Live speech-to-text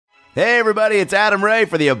Hey everybody, it's Adam Ray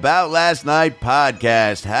for the About Last Night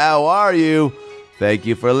podcast. How are you? Thank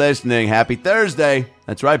you for listening. Happy Thursday.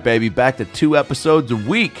 That's right, baby. Back to 2 episodes a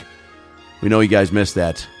week. We know you guys missed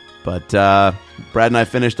that. But Brad and I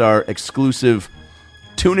finished our exclusive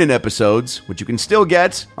tune-in episodes, which you can still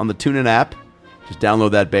get on the TuneIn app. Just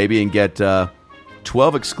download that baby and get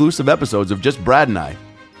 12 exclusive episodes of just Brad and I,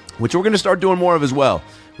 which we're going to start doing more of as well.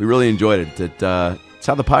 We really enjoyed it. It's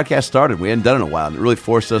how the podcast started. We hadn't done it in a while, and it really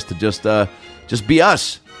forced us to just be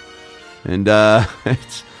us. And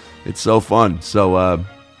it's so fun. So,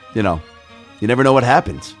 you never know what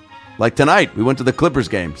happens. Like tonight, we went to the Clippers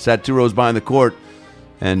game, sat 2 rows behind the court,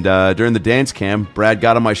 and during the dance cam, Brad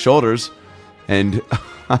got on my shoulders, and,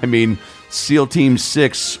 SEAL Team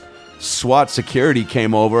 6 SWAT security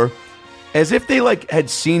came over, as if they, had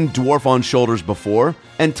seen Dwarf on Shoulders before,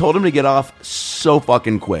 and told him to get off so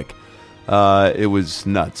fucking quick. It was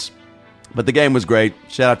nuts. But the game was great.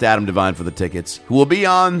 Shout out to Adam Devine for the tickets, who will be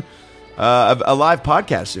on a live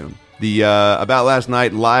podcast soon. The About Last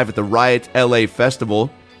Night live at the Riot LA Festival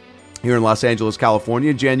here in Los Angeles,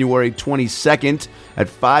 California, January 22nd at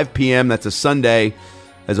 5 p.m. That's a Sunday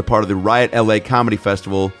as a part of the Riot LA Comedy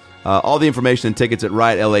Festival. All the information and tickets at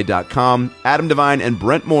riotla.com. Adam Devine and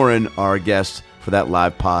Brent Morin are our guests for that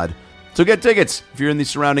live pod. So get tickets if you're in the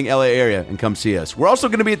surrounding LA area and come see us. We're also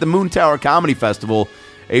going to be at the Moon Tower Comedy Festival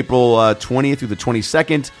April 20th through the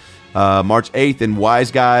 22nd, March 8th in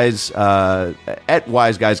Wise Guys, at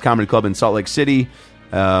Wise Guys Comedy Club in Salt Lake City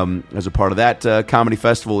as a part of that comedy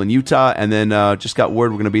festival in Utah. And then just got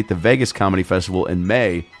word we're going to be at the Vegas Comedy Festival in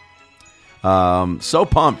May. So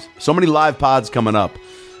pumped. So many live pods coming up.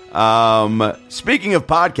 Speaking of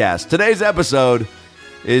podcasts, today's episode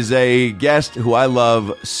is a guest who I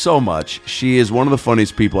love so much. She is one of the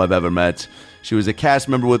funniest people I've ever met. She was a cast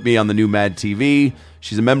member with me on the new Mad TV.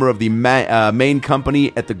 She's a member of the main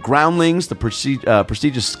company at the Groundlings, the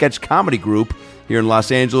prestigious sketch comedy group here in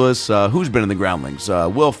Los Angeles. Who's been in the Groundlings?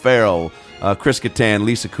 Will Ferrell, Chris Kattan,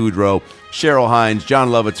 Lisa Kudrow, Cheryl Hines, John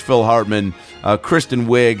Lovitz, Phil Hartman, Kristen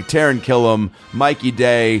Wiig, Taran Killam, Mikey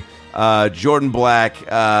Day, Jordan Black,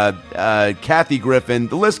 Kathy Griffin.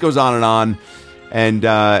 The list goes on and on.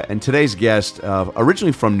 And today's guest,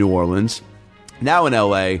 originally from New Orleans, now in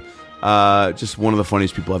L.A., just one of the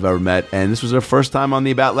funniest people I've ever met. And this was her first time on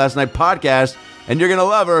the About Last Night podcast, and you're going to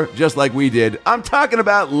love her just like we did. I'm talking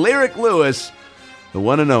about Lyric Lewis, the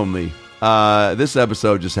one and only. This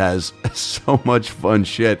episode just has so much fun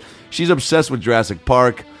shit. She's obsessed with Jurassic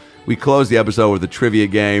Park. We closed the episode with a trivia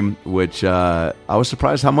game, which I was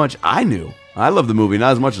surprised how much I knew. I love the movie,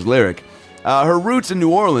 not as much as Lyric. Her roots in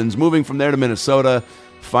New Orleans, moving from there to Minnesota,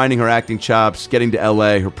 finding her acting chops, getting to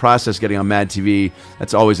L.A., her process getting on Mad TV.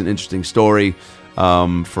 That's always an interesting story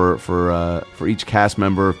for each cast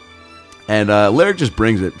member. And Lyric just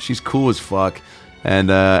brings it. She's cool as fuck. And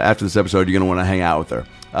after this episode, you're going to want to hang out with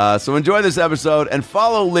her. So enjoy this episode and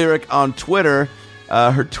follow Lyric on Twitter.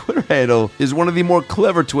 Her Twitter handle is one of the more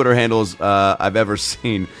clever Twitter handles I've ever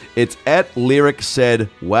seen. It's at Lyric Said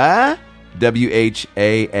Wha?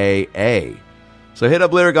 WHAAA. So hit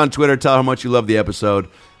up Lyric on Twitter, tell her how much you love the episode.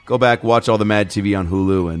 Go back, watch all the Mad TV on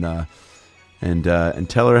Hulu, and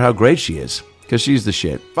tell her how great she is, because she's the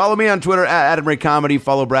shit. Follow me on Twitter at Adam Ray Comedy.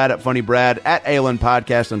 Follow Brad at Funny Brad, at ALN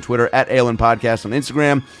Podcast on Twitter, at ALN Podcast on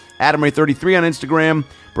Instagram, Adam Ray 33 on Instagram,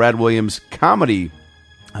 Brad Williams Comedy.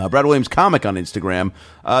 Brad Williams Comic on Instagram.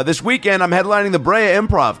 This weekend, I'm headlining the Brea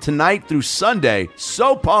Improv tonight through Sunday.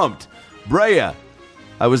 So pumped. Brea.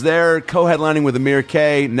 I was there co-headlining with Amir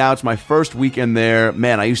K. Now it's my first weekend there.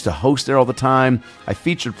 Man, I used to host there all the time. I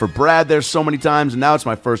featured for Brad there so many times, and now it's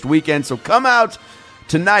my first weekend. So come out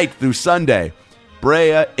tonight through Sunday.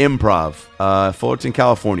 Brea Improv, Fullerton,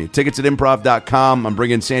 California. Tickets at improv.com. I'm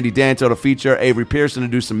bringing Sandy Danto to feature, Avery Pearson to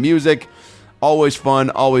do some music. Always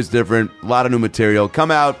fun, always different. A lot of new material.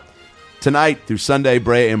 Come out tonight through Sunday,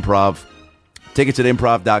 Brea Improv. Tickets at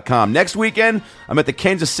improv.com. Next weekend, I'm at the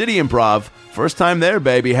Kansas City Improv. First time there,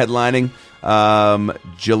 baby, headlining.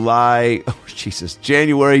 January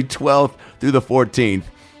 12th through the 14th.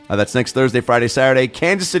 That's next Thursday, Friday, Saturday.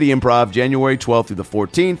 Kansas City Improv, January 12th through the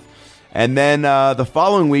 14th. And then the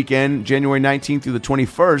following weekend, January 19th through the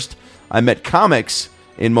 21st, I'm at Comics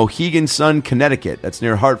in Mohegan Sun, Connecticut. That's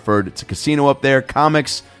near Hartford. It's a casino up there.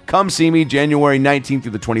 Comics. Come see me January 19th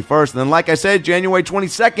through the 21st. And then, like I said, January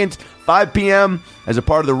 22nd, 5 p.m. as a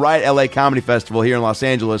part of the Riot LA Comedy Festival here in Los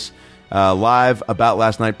Angeles. Live About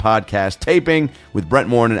Last Night podcast taping with Brent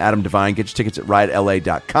Morin and Adam Devine. Get your tickets at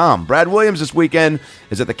riotla.com. Brad Williams this weekend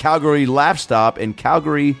is at the Calgary Laugh Stop in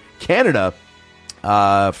Calgary, Canada,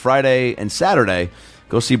 Friday and Saturday.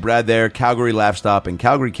 Go see Brad there, Calgary Laugh Stop in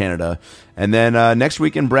Calgary, Canada. And then next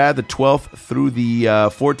weekend, Brad, the 12th through the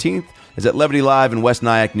 14th, is at Levity Live in West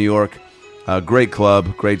Nyack, New York. Great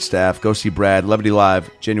club, great staff. Go see Brad. Levity Live,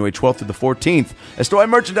 January 12th through the 14th.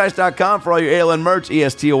 EstoyMerchandise.com for all your ALN merch.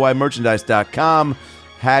 ESTOYmerchandise.com.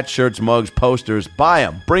 Hats, shirts, mugs, posters. Buy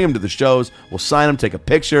them. Bring them to the shows. We'll sign them, take a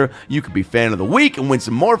picture. You could be fan of the week and win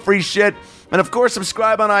some more free shit. And, of course,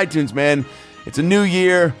 subscribe on iTunes, man. It's a new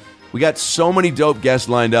year. We got so many dope guests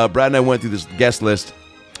lined up. Brad and I went through this guest list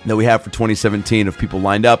that we have for 2017 of people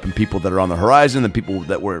lined up and people that are on the horizon and people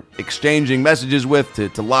that we're exchanging messages with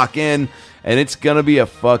to lock in. And it's going to be a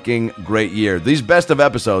fucking great year. These best of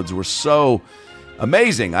episodes were so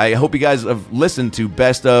amazing. I hope you guys have listened to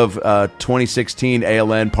Best of 2016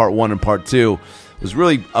 ALN Part 1 and Part 2. It was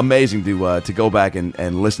really amazing to go back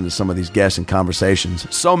and listen to some of these guests and conversations.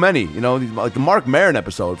 So many, like the Mark Maron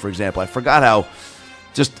episode, for example. I forgot how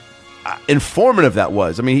just informative that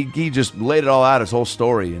was. I mean, he just laid it all out, his whole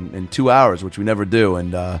story in 2 hours, which we never do.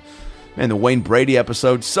 And, man, the Wayne Brady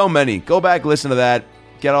episode, so many. Go back, listen to that.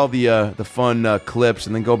 Get all the fun clips,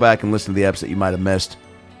 and then go back and listen to the eps that you might have missed.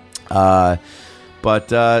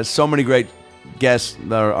 But so many great guests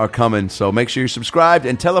are coming, so make sure you're subscribed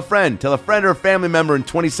and tell a friend or a family member in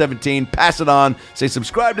 2017. Pass it on. Say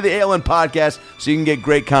subscribe to the ALN podcast so you can get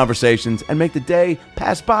great conversations and make the day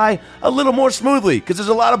pass by a little more smoothly, because there's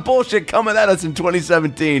a lot of bullshit coming at us in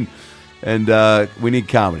 2017, and we need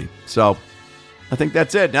comedy. So I think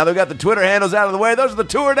that's it. Now that we've got the Twitter handles out of the way, those are the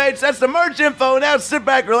tour dates, that's the merch info. Now sit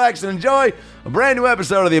back, relax, and enjoy a brand new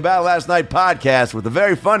episode of the About Last Night podcast with the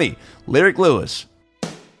very funny Lyric Lewis.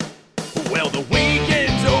 Well, the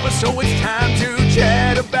weekend's over, so it's time to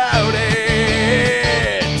chat about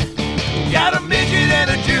it. Got a midget and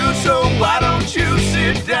a Jew, so why don't you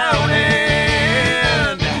sit down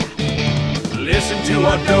and listen to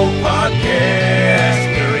our dope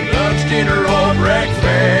podcast during lunch, dinner, or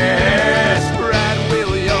breakfast. Brad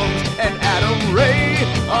Williams and Adam Ray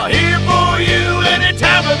are here for you any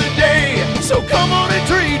time of the day, so come on and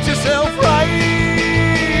treat yourself right.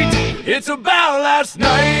 It's About Last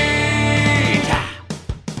Night.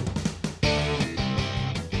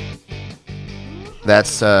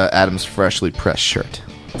 That's Adam's freshly pressed shirt.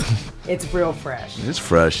 It's real fresh. It's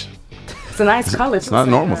fresh. It's a nice color. It's not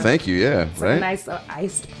normal. Thank you. Yeah, It's right. a nice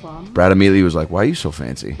iced plum. Brad immediately was like, "Why are you so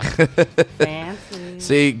fancy?" Fancy.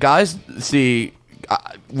 See, guys,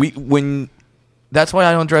 when that's why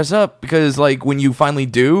I don't dress up, because like when you finally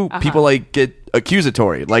do, people like get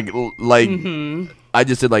accusatory. Like I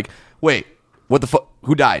just said, like, wait, what the fuck?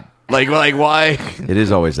 Who died? Like why? It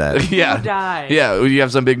is always that. Yeah. Who died? Yeah, you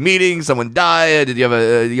have some big meeting, someone died. Did you have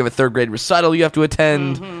a third grade recital you have to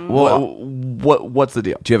attend? What's the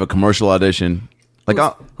deal? Do you have a commercial audition? Like,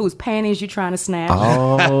 Whose panties you trying to snatch?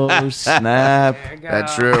 oh snap! There you go.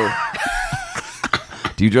 That's true.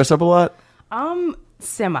 Do you dress up a lot?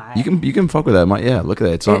 Semi. You can fuck with that. Yeah, look at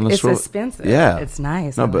that. It's on the It's store. expensive. Yeah, It's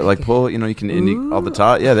nice. No, I but like like it. pull. You can all the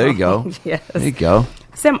top. Yeah, there you go. Yes. There you go.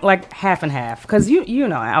 Like half and half, because you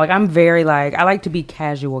know, I'm very I like to be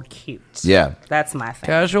casual cute. Yeah. That's my thing.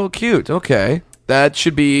 Casual cute. Okay. That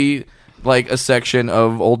should be like a section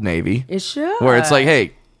of Old Navy. It should. Where it's like,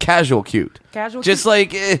 hey, casual cute. Casual Just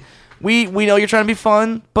cute. like, we know you're trying to be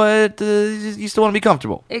fun, but you still want to be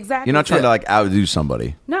comfortable. Exactly. You're not trying to like outdo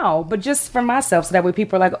somebody. No, but just for myself, so that way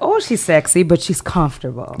people are like, oh, she's sexy, but she's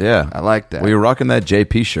comfortable. Yeah, I like that. Well, you're rocking that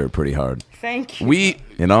JP shirt pretty hard. Thank you.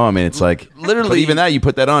 It's like Literally- But even that, you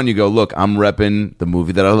put that on, you go, look, I'm repping the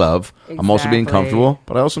movie that I love. I'm also being Exactly. comfortable,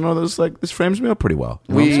 but I also know this frames me up pretty well.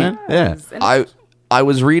 You know what I'm saying? Yeah. And I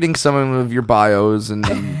was reading some of your bios and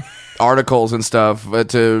articles and stuff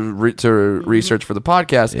to research for the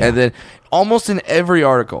podcast, and then almost in every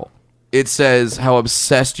article it says how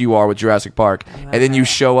obsessed you are with Jurassic Park, and then you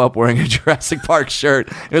show up wearing a Jurassic Park shirt.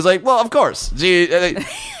 It was like, well, of course. Gee,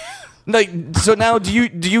 like, so now do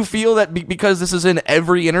you feel that because this is in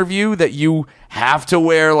every interview that you have to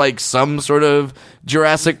wear like some sort of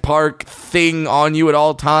Jurassic Park thing on you at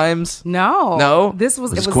all times? No. This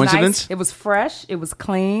was this it was coincidence? nice. It was fresh. It was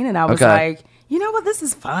clean, and I was Okay. like, you know what? This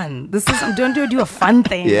is fun. I'm doing do a fun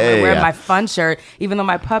thing. Yeah, I'm wearing yeah. my fun shirt, even though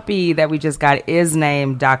my puppy that we just got is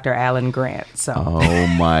named Dr. Alan Grant. So Oh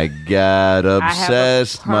my God, I have a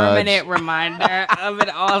obsessed permanent much. reminder of it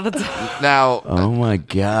all the time. Now, Oh my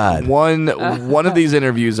God. one of these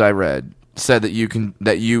interviews I read said that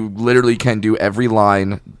you literally can do every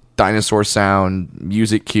line, dinosaur sound,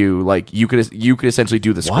 music cue. Like you could essentially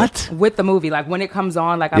do the script. What? With the movie, like when it comes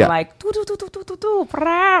on, like I'm Yeah. like doo, doo, doo, doo, doo, doo, doo,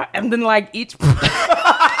 brah, and then like each.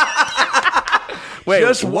 Wait,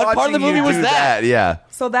 Just what part of the watching movie you was do that? Yeah.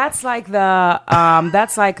 So that's like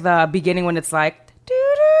the beginning when it's like do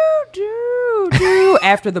do do do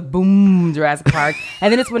after the boom Jurassic Park.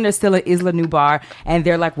 And then it's when they're still at Isla Nublar and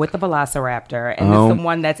they're like with the Velociraptor. And it's the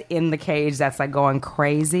one that's in the cage that's like going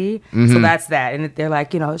crazy. So that's that. And they're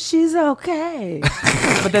like, she's okay.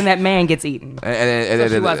 But then that man gets eaten.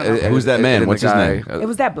 Who's that man? What's his name? It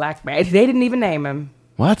was that black man. They didn't even name him.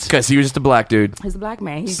 What? Because he was just a black dude. He's a black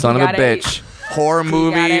man. Son of a bitch. Horror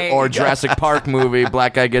movie or Jurassic Park movie,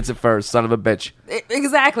 black guy gets it first. Son of a bitch.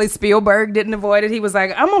 Exactly. Spielberg didn't avoid it. He was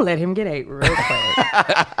like, I'm going to let him get ate real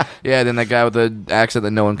quick. Yeah, then that guy with the accent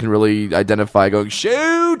that no one can really identify going,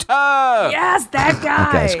 shoot her! Yes, that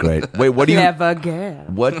guy. That's great. Wait, what do you... Never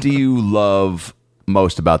again. What do you love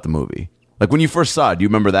most about the movie? Like when you first saw it, do you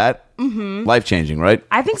remember that? Mm-hmm. Life-changing, right?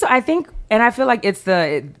 I think so. And I feel like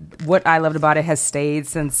what I loved about it has stayed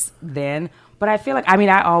since then. But I feel like,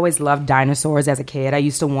 I always loved dinosaurs as a kid. I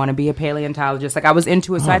used to want to be a paleontologist. Like, I was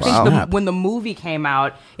into it. So I think when the movie came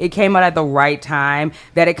out, it came out at the right time,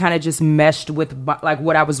 that it kind of just meshed with, like,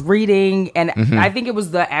 what I was reading. And I think it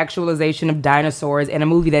was the actualization of dinosaurs in a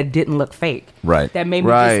movie that didn't look fake. Right. That made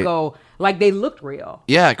me just go, like, they looked real.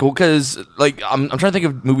 Yeah, cool, because, like, I'm trying to think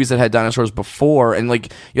of movies that had dinosaurs before, and,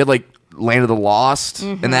 like, you had, like, Land of the Lost,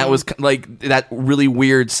 and that was like that really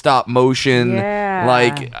weird stop motion,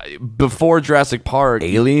 like before Jurassic Park.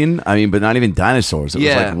 Alien, but not even dinosaurs. It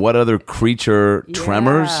was like, what other creature?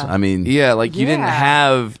 Tremors? Like you didn't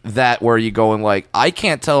have that where you go and like, I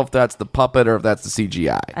can't tell if that's the puppet or if that's the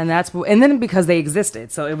CGI. And then because they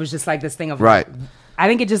existed, so it was just like this thing of right. I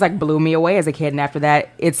think it just like blew me away as a kid, and after that,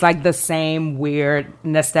 it's like the same weird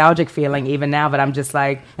nostalgic feeling even now. But I'm just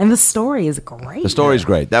like, and the story is great. The story's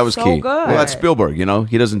great. That was so key. Good. Well, that's Spielberg.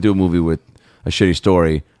 He doesn't do a movie with a shitty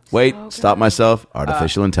story. Wait, stop myself.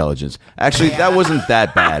 Artificial intelligence. Actually, that wasn't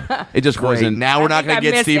that bad. It just wasn't. Now we're not going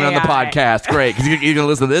to get Steven on the podcast. Great, because you're going to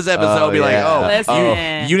listen to this episode and be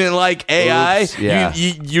like, you didn't like AI? Oops, yeah.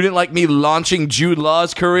 You didn't like me launching Jude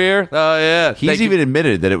Law's career? Oh, yeah. He's even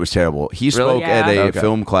admitted that it was terrible. He spoke at a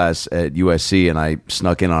film class at USC, and I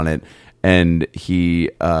snuck in on it. And he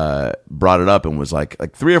brought it up and was like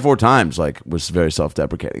 3 or 4 times, was very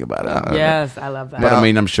self-deprecating about it. Yes, I love that. But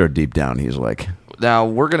I'm sure deep down he's like, now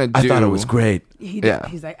we're gonna do. I thought it was great. He's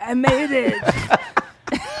like, I made it.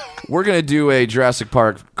 We're gonna do a Jurassic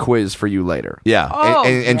Park quiz for you later. Yeah,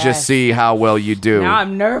 and just see how well you do. Now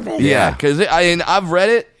I'm nervous. Yeah, because I've read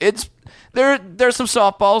it. It's there's some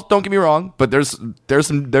softballs. Don't get me wrong, but there's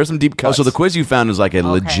some deep cuts. Oh, so the quiz you found is like a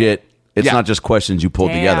legit. It's not just questions you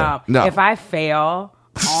pulled together. No. If I fail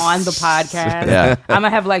on the podcast, I'm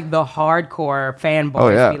gonna have like the hardcore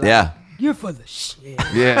fanboys. Be like, you're for the shit.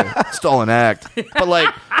 Yeah, stall an act. But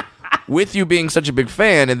like, with you being such a big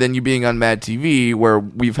fan, and then you being on Mad TV, where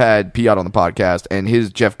we've had Piot on the podcast, and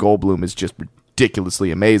his Jeff Goldblum is just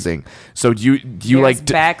ridiculously amazing. So do you like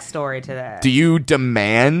backstory to that? Do you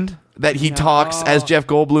demand that he talks as Jeff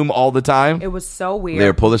Goldblum all the time? It was so weird.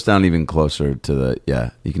 There, pull this down even closer to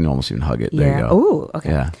the. You can almost even hug it. There you go. Ooh,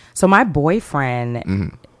 okay. Yeah. So my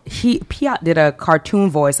boyfriend. Piot did a cartoon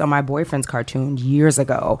voice on my boyfriend's cartoon years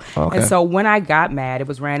ago. Okay. And so when I got mad, it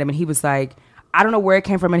was random, and he was like, I don't know where it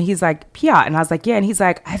came from, and he's like, Piot. And I was like, yeah. And he's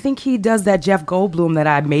like, I think he does that Jeff Goldblum that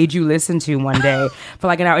I made you listen to one day for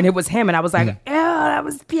like an hour. And it was him. And I was like, that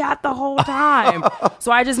was Piot the whole time.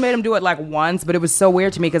 So I just made him do it like once, but it was so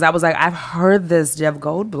weird to me because I was like, I've heard this Jeff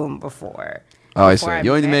Goldblum before. Oh, I see.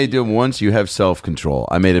 You only made him do it once. You have self-control.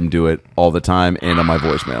 I made him do it all the time and on my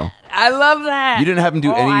voicemail. I love that. You didn't have him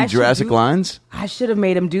do any Jurassic lines? I should have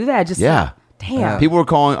made him do that. Just damn. People were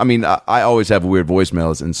calling. I always have weird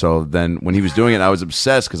voicemails, and so then when he was doing it, I was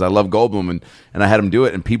obsessed because I love Goldblum, and I had him do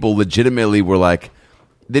it, and people legitimately were like,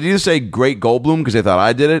 they'd either say "Great Goldblum" because they thought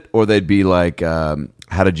I did it, or they'd be like,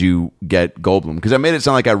 "How did you get Goldblum?" Because I made it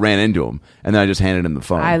sound like I ran into him, and then I just handed him the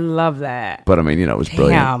phone. I love that. But it was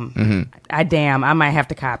brilliant. I might have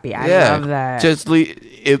to copy. I love that. Just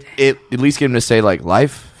at least get him to say like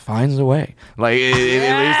life finds a way. Like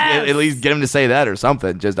at least get him to say that or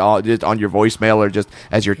something. Just on your voicemail or just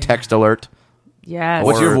as your text alert. Yes.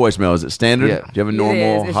 What's your voicemail? Is it standard? Yeah. Do you have a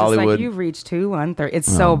normal it's Hollywood? Just like you've reached 213.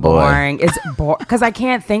 It's so boring. It's boring because I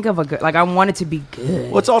can't think of a good. Like I want it to be good.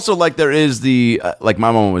 Well, it's also like there is the like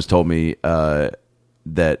my mom always told me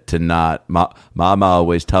that to not. Mama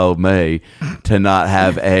always told me to not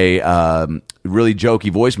have a really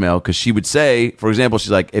jokey voicemail because she would say, for example,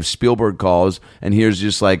 she's like, if Spielberg calls and here's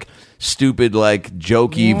just like stupid like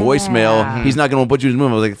jokey voicemail, he's not going to put you in his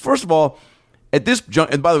movie. I was like, first of all. At this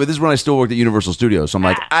and by the way, this is when I still worked at Universal Studios. So I'm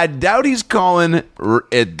like, I doubt he's calling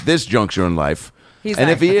at this juncture in life He's And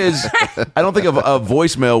like, if he is, I don't think of a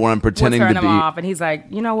voicemail where I'm we'll pretending turn to him be. off, and he's like,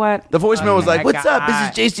 you know what? The voicemail was like, my "What's up?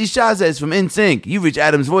 God. This is JC Chazes from NSYNC. You reach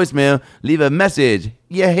Adam's voicemail. Leave a message.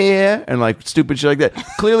 You here?" And like stupid shit like that.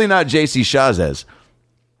 Clearly not JC Chazes.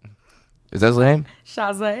 Is that his name?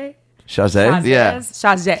 Shazay. Shazay? Yeah.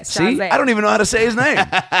 Shazay. See, I don't even know how to say his name.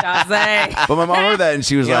 Shazay. But my mom heard that and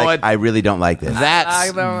she was You know like, what? "I really don't like this."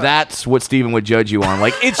 That's what Steven would judge you on.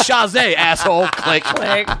 Like, it's Shazay, asshole. Click.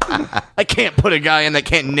 Like, I can't put a guy in that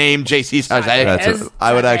can't name JC Shazay. That's As- it.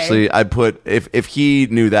 I would Shazay. actually, I'd put if he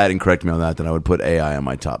knew that and correct me on that, then I would put AI on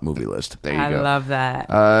my top movie list. There you I go. love that.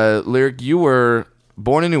 Lyric, you were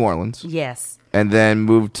born in New Orleans Yes. and then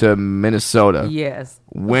moved to Minnesota. Yes.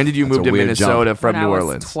 When did you That's move a to weird Minnesota jump. from When New I was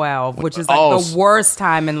Orleans? 12, which is like Oh, the worst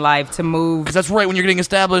time in life to move. Because that's right when you're getting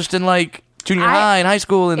established in like junior high and high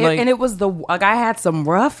school and like And it was I had some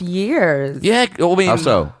rough years. yeah. I mean, How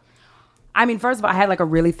so? I mean, first of all, I had like a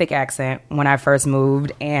really thick accent when I first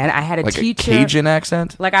moved, and I had a like teacher. a Cajun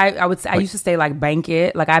accent. Like I would say, I used to say like bank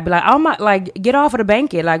it. Like I'd be like, oh my, like get off of the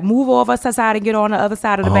bank it. Like move over to the side and get on the other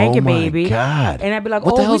side of the bank it, my baby. God. And I'd be like,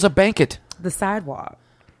 What oh, the hell is a banquet? the sidewalk?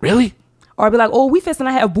 Really? Or I'd be like, oh, we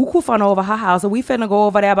finna have buku fun over her house, and we finna go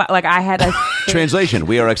over there. But like I had a Translation: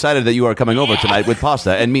 We are excited that you are coming over tonight with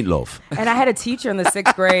pasta and meatloaf. and I had a teacher in the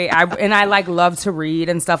 6th grade. I like loved to read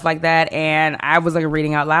and stuff like that. And I was like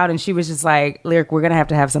reading out loud, and she was just like, "Lyric, we're gonna have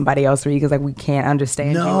to have somebody else read because like we can't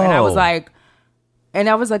understand you." And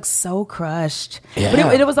I was like, so crushed. Yeah.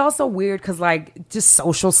 But it was also weird because like just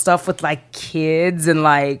social stuff with like kids and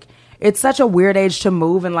like it's such a weird age to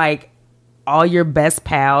move and like all your best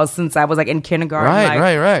pals since I was like in kindergarten,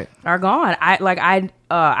 Right. are gone.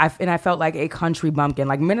 I felt like a country bumpkin.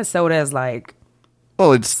 Like Minnesota is like.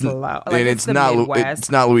 Well, it's Slow. Like, and it's the not Midwest.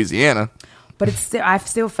 it's not Louisiana. But I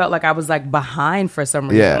still felt like I was like behind for some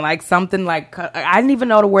reason. Yeah. Like something like I didn't even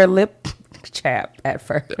know to wear lip chap at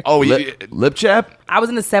first. Oh, Lip chap? I was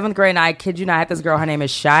in the 7th grade and I kid you not, I had this girl, her name is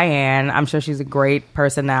Cheyenne. I'm sure she's a great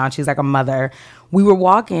person now and she's like a mother. We were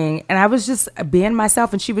walking and I was just being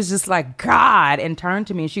myself and she was just like, God, and turned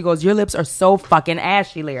to me and she goes, your lips are so fucking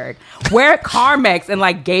ashy, Lyric. Wear Carmex, and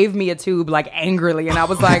like gave me a tube like angrily. And I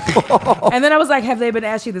was like, and then I was like, have they been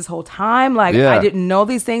ashy this whole time? Like Yeah. I didn't know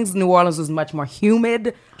these things. New Orleans was much more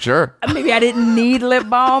humid. Sure. Maybe I didn't need lip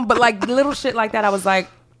balm, but like little shit like that, I was like,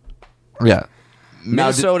 Yeah.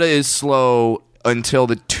 Minnesota is slow until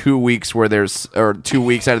the 2 weeks where there's, or 2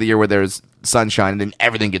 weeks out of the year where there's sunshine, and then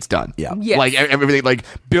everything gets done. Yeah. Yes. Like everything, like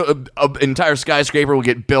an entire skyscraper will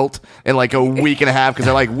get built in like a week and a half because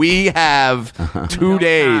they're like, we have 2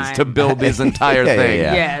 days time. to build this entire Yeah, thing.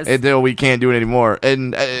 yeah. Yes. Until we can't do it anymore.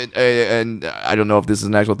 And I don't know if this is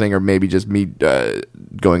an actual thing or maybe just me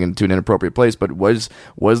going into an inappropriate place. But was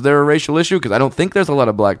there a racial issue? Because I don't think there's a lot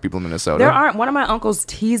of black people in Minnesota. there aren't. One of my uncles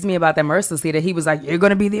teased me about that mercilessly, that he was like, you're going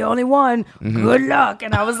to be the only one. Good luck.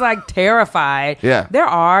 And I was like terrified. Yeah. There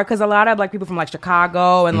are, because a lot of like people from like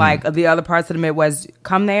Chicago and like the other parts of the Midwest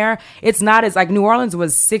come there. It's not as like New Orleans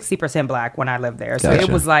was 60% black when I lived there. So Gotcha. it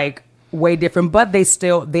was like way different, but they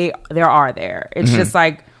still, there are there. It's just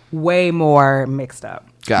like way more mixed up.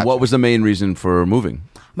 Gotcha. What was the main reason for moving?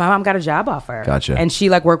 My mom got a job offer. Gotcha. And she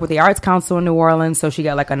like worked with the Arts Council in New Orleans, so she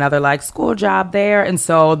got like another like school job there. And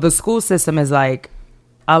so the school system is like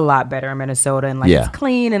a lot better in Minnesota, and like Yeah. it's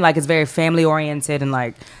clean and like it's very family oriented and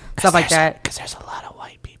like stuff like that. Because there's a lot of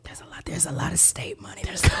white people. There's a lot of state money.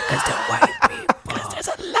 There's because they're white people. Because there's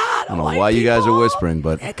a lot I don't know why you guys are whispering,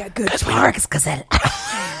 but that got good parks. Because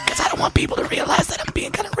Because I don't want people to realize that I'm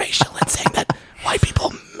being kind of racial and saying that white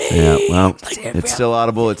people may. yeah, well, it's still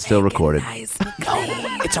audible. It's still recorded. No,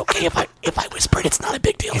 it's okay if I whisper it. It's not a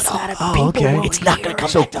big deal at all. Oh, okay. It's not going to come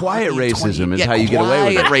So back to quiet haunt you in racism 20 is how you get away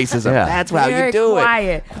with it. Quiet racism. Yeah. That's how Very you do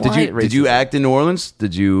quiet. it. Did you act in New Orleans?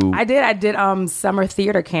 Did you? I did summer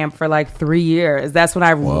theater camp for like 3 years. That's when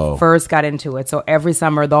I Whoa. first got into it. So every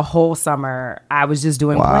summer, the whole summer, I was just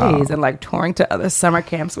doing plays and like touring to other summer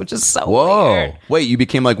camps, which is so Whoa! weird. Wait, you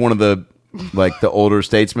became like one of the older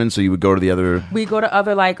statesmen, so you would go to the other. We go to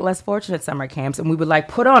other like less fortunate summer camps, and we would like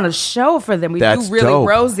put on a show for them. We That's do really dope.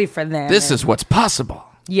 rosy for them. This is what's possible.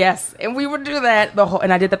 yes, and we would do that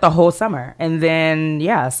and I did that the whole summer, and then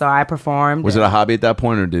so I performed. Was it a hobby at that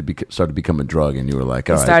point, or did it start to become a drug, and you were like,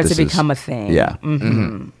 all right, started this to is- become a thing. Yeah.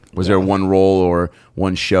 Mm-hmm. Was there one role or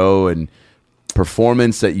one show and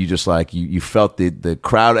performance that you just like you felt the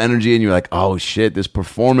crowd energy, and you're like, oh shit, this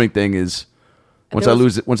performing thing is. Once I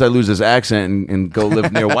lose this accent and go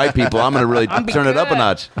live near white people, I'm gonna really turn it up a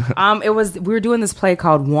notch. We were doing this play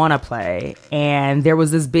called Wanna Play, and there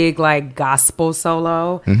was this big like gospel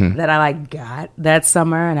solo Mm-hmm. that I like got that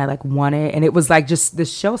summer, and I like won it, and it was like just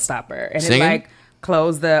this showstopper, and Singing? it like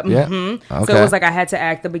close the Yeah. So Okay. it was like I had to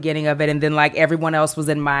act the beginning of it, and then like everyone else was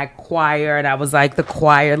in my choir, and I was like the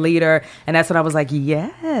choir leader, and that's when I was like,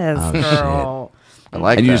 yes, girl. I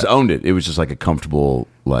like And you that. just owned it. It was just like a comfortable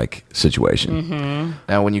like situation. Mm-hmm.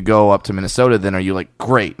 Now, when you go up to Minnesota, then are you like,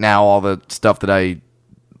 great, now all the stuff that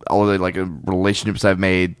all the like relationships I've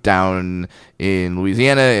made down in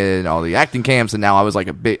Louisiana and all the acting camps, and now I was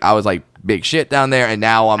like big shit down there, and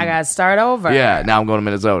now I gotta start over. now I'm going to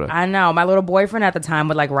Minnesota. I know. My little boyfriend at the time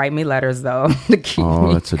would like write me letters though to keep Oh,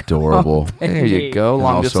 me that's adorable. There you go, And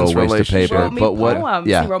long also distance a waste of relationship. paper. wrote me But what- poems.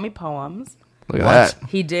 yeah. He wrote me poems. Look at What? that.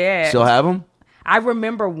 He did. Still have them? I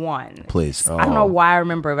remember one. Please. I don't know why I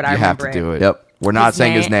remember it, but I You have remember to do it. Yep. We're not His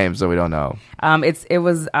saying his name- name, so we don't know. It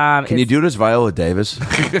was. Can you do it as Viola Davis?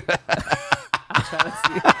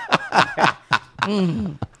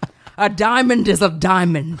 A diamond is a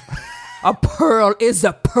diamond. A pearl is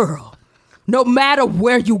a pearl. No matter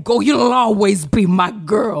where you go, you'll always be my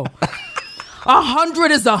girl.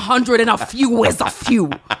 100 is 100 and a few is a few.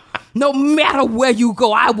 No matter where you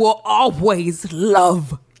go, I will always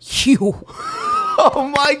love you.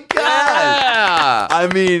 Oh my God. Yeah, I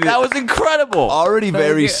mean, that was incredible. already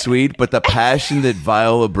very sweet, but the passion that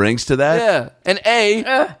Viola brings to that, Yeah,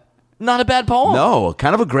 and not a bad poem. no,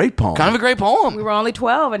 kind of a great poem. Kind of a great poem. We were only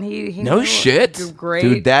 12 and he No knew shit. it was great.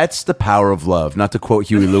 Dude, that's the power of love. Not to quote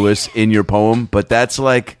Huey Lewis in your poem, but that's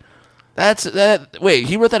like, That's that. Wait,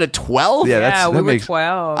 he wrote that at 12? yeah, yeah, we that were makes.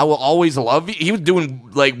 12. I will always love you. He was doing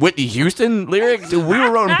like Whitney Houston lyrics. Dude, we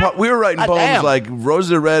were writing God poems damn. like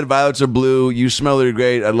 "Roses are red, violets are blue. You smell it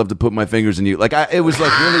great. I'd love to put my fingers in you." Like it was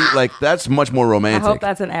like really like that's much more I romantic. hope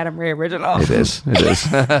that's an Adam Ray original. It is.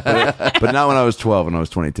 But not when I was 12 and I was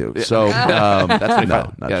 22. So That's when no,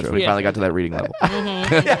 not that's true. when we finally got to that reading level.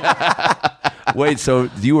 Wait, so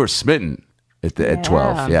you were smitten at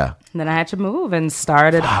 12? Yeah. And then I had to move and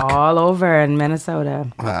started all over in Minnesota.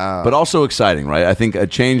 But also exciting, right? I think a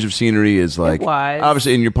change of scenery is like was.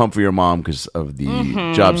 obviously, and you're pumped for your mom because of the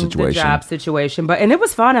job situation. The job situation. And it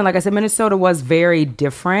was fun. And like I said, Minnesota was very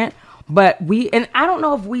different. But and I don't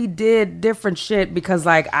know if we did different shit because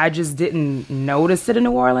like I just didn't notice it in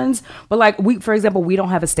New Orleans. But like for example, we don't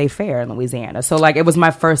have a state fair in Louisiana. So like it was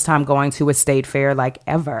my first time going to a state fair like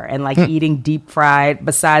ever and like eating deep fried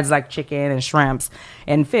besides like chicken and shrimps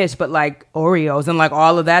and fish, but like Oreos and like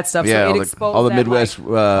all of that stuff. Yeah, so it all exposed All the that, Midwest,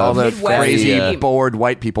 All the Midwest crazy, food. bored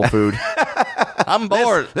white people food. I'm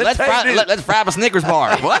bored. Let's fry up a Snickers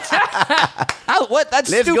bar. What? What? That's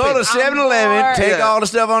let's stupid. go to 7-Eleven, bored. take Yeah. all the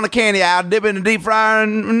stuff on the candy aisle, dip it in the deep fryer,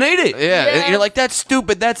 and eat it. Yeah, and you're like, that's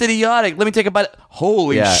stupid. That's idiotic. Let me take a bite.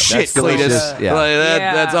 Holy Yeah, shit, that's delicious. Cletus. Yeah. Like,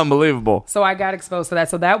 Yeah. That's unbelievable. So I got exposed to that.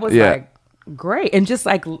 So that was Yeah. like great. And just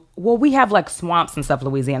like, well, we have like swamps and stuff,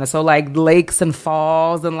 Louisiana. So like lakes and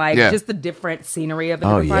falls and like Yeah. just the different scenery of the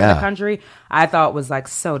Oh, different part of yeah. the country, I thought was like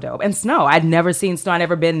so dope. And snow. I'd never seen snow. I'd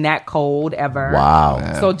never been that cold ever.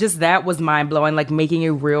 Wow. So just that was mind blowing. Like making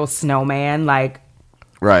a real snowman, like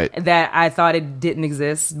Right. that I thought it didn't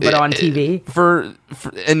exist, but on TV. For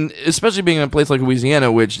and especially being in a place like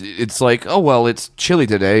Louisiana, which it's like, oh well, it's chilly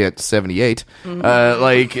today at 78,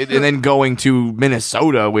 like, and then going to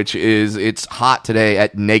Minnesota, which is it's hot today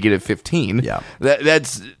at -15. Yeah.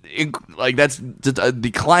 that's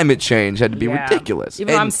the climate change had to be Yeah. ridiculous.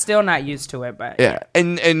 Even though And- I'm still not used to it, but yeah,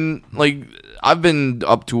 and like I've been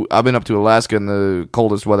up to Alaska, and the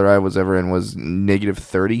coldest weather I was ever in was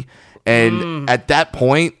 -30. And at that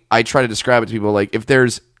point, I try to describe it to people like if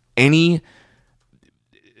there's any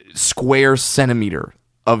square centimeter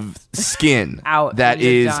of skin Out, that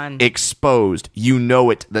you're is done. exposed, you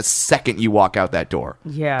know it the second you walk out that door.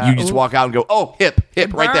 Yeah. You just Oof. walk out and go, oh, hip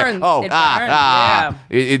It right there. burns. Oh, It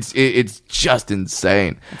burns, It's just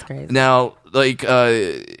insane. That's crazy. Now, like,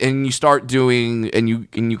 and you start doing, and you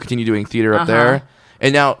continue doing theater up there.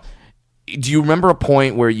 And now, do you remember a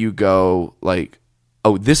point where you go like,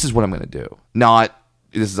 oh, this is what I'm going to do? Not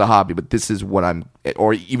this is a hobby, but this is what I'm,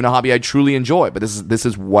 or even a hobby I truly enjoy, but this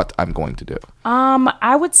is what I'm going to do.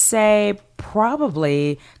 I would say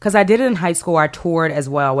probably because I did it in high school. I toured as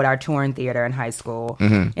well with our touring theater in high school,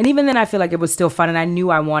 and even then, I feel like it was still fun. And I knew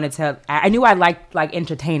I wanted to. I knew I liked like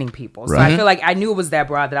entertaining people. So I feel like I knew it was that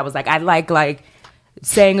broad that I was like I like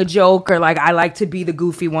saying a joke or like I like to be the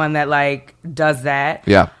goofy one that like does that.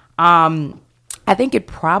 Yeah. I think it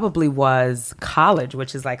probably was college,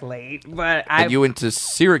 which is like late. But And you went to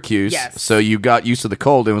Syracuse, Yes. so you got used to the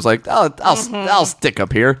cold and was like, I'll stick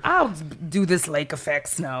up here. I'll do this lake effect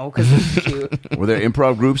snow because it's cute. Were there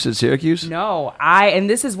improv groups at Syracuse? No, and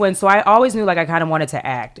this is when, so I always knew like I kind of wanted to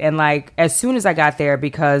act. And like as soon as I got there,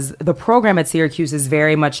 because the program at Syracuse is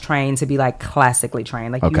very much trained to be like classically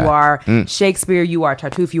trained. Like Okay. you are Shakespeare, you are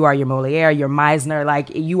Tartuffe, you are your Moliere, your Meisner. Like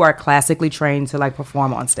you are classically trained to like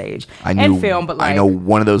perform on stage and film. But like I know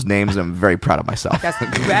one of those names, and I'm very proud of myself.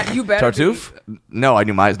 that's, you better Tartuffe? No, I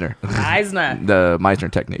knew Meisner. Meisner. The Meisner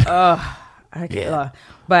technique.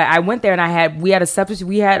 But I went there and we had a substitute.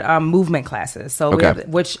 We had movement classes, so Okay.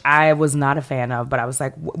 which I was not a fan of. But I was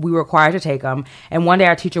like, we were required to take them. And one day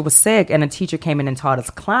our teacher was sick, and a teacher came in and taught us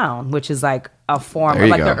clown, which is like a form There of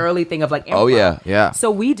you like go. the early thing of like improv. Oh, yeah. Yeah. So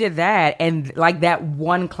we did that, and like that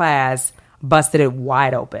one class busted it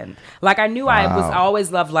wide open. Like I knew I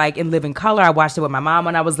always loved like In Living Color. I watched it with my mom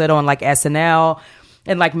when I was little on like SNL.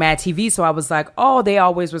 And like Mad TV, so I was like, oh, they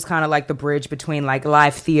always was kind of like the bridge between like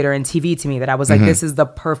live theater and TV to me. That I was like, this is the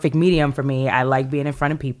perfect medium for me. I like being in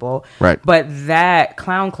front of people, Right. But that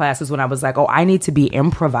clown class is when I was like, oh, I need to be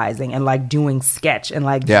improvising and like doing sketch, and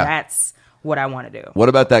like Yeah. that's what I want to do. What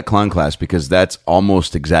about that clown class? Because that's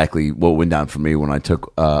almost exactly what went down for me when I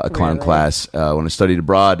took a clown Really? class when I studied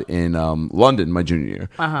abroad in London my junior year,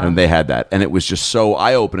 and they had that, and it was just so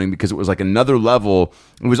eye opening because it was like another level.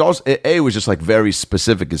 It was also it was just like very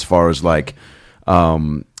specific as far as like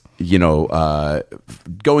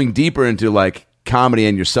going deeper into like comedy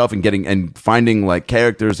and yourself and getting and finding like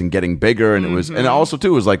characters and getting bigger, and it was and also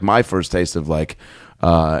too was like my first taste of like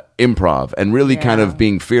improv and really kind Yeah. of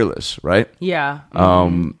being fearless, right? Yeah.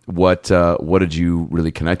 What did you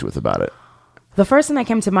really connect with about it? The first thing that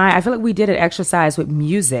came to mind, I feel like we did an exercise with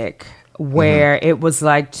music where it was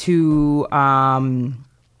like to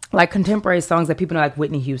like contemporary songs that people know, like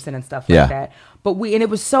Whitney Houston and stuff Yeah. like that. But and it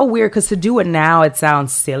was so weird because to do it now, it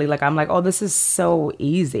sounds silly. Like I'm like, oh, this is so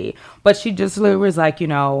easy. But she just literally was like,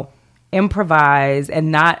 improvise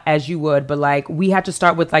and not as you would, but like we had to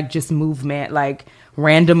start with like just movement, like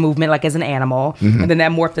random movement, like as an animal, and then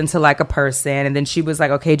that morphed into like a person, and then she was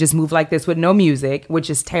like, okay, just move like this with no music, which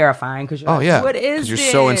is terrifying because Oh yeah, what is you're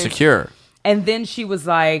this? so insecure. And then she was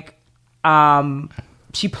like,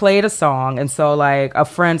 she played a song, and so like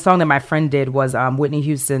song that my friend did was Whitney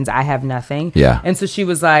Houston's "I Have Nothing." Yeah. And so she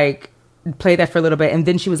was like, play that for a little bit, and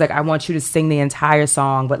then she was like, I want you to sing the entire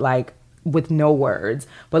song, but like with no words,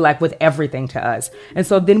 but like with everything to us. And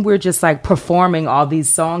so then we're just like performing all these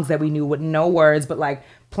songs that we knew with no words, but like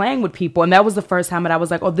playing with people. And that was the first time that I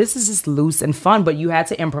was like, oh, this is just loose and fun, but you had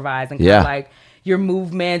to improvise and kind Yeah. of like your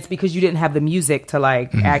movements because you didn't have the music to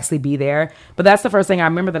like actually be there. But that's the first thing I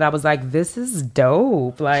remember that I was like, this is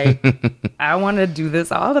dope. Like I want to do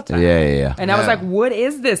this all the time. Yeah. And I was like, what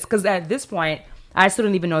is this? Because at this point, I still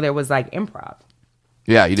didn't even know there was like improv.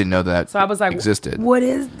 Yeah, you didn't know that. So I was like, existed. what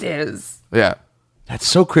is this? Yeah. That's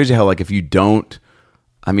so crazy how like if you don't,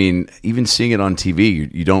 I mean, even seeing it on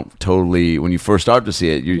TV, you don't totally when you first start to see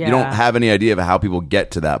it, you Yeah. don't have any idea of how people get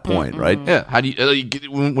to that point, right? Yeah. How do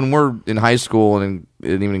you when we're in high school and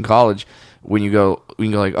even in college, when you go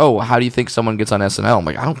like, oh, how do you think someone gets on SNL? I'm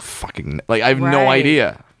like, I don't fucking like. I have no Right.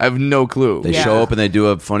 idea. I have no clue. They Yeah. show up and they do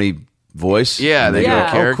a funny voice. Yeah, and they go, do a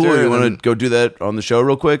oh, character cool. You and want to then- go do that on the show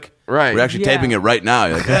real quick? Right. We're actually Yeah. taping it right now.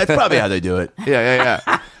 You're like, that's probably how they do it. Yeah.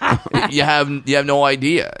 you have no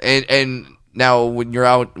idea. And now when you're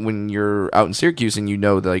out in Syracuse and you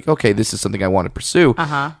know that like, okay, this is something I want to pursue.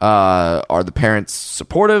 Are the parents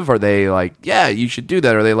supportive? Are they like, yeah, you should do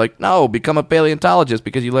that? Or are they like, no, become a paleontologist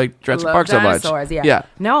because you like Jurassic Love Park so much? dinosaurs, yeah. Yeah.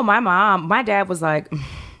 No, my dad was like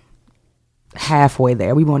halfway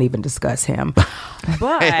there. We won't even discuss him.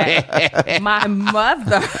 But my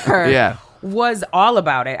mother Yeah. was all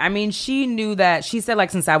about it. I mean, she knew that. She said like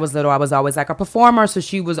since I was little, I was always like a performer, so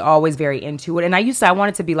she was always very into it. And I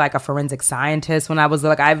wanted to be like a forensic scientist when I was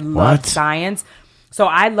like, I loved What? science. So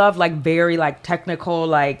I love like very like technical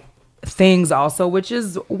like things also, which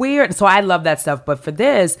is weird. So I love that stuff. But for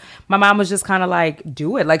this, my mom was just kind of like,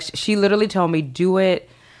 do it. Like she literally told me, do it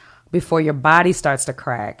before your body starts to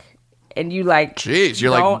crack. And you like, Jeez,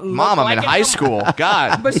 you're like, don't look Mom, I'm like in it high no school.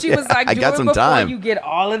 God. But she was like, I do got it some before time. you get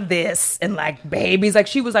all of this and like babies. Like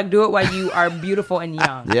she was like, do it while you are beautiful and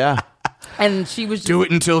young. Yeah. And she was just, Do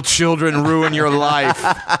it until children ruin your life.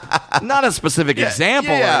 Not a specific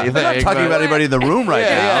example or anything. I'm not talking but- about anybody in the room right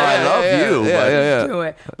now. I love you. but- do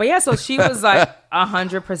it. But yeah, so she was like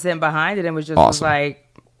 100% behind it and was just was Awesome. like,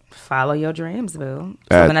 follow your dreams, boo. So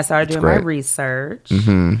That- then I started that's doing my great. research.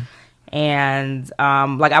 And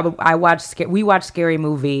we watched Scary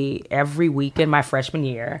Movie every weekend my freshman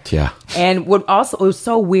year. Yeah. And it was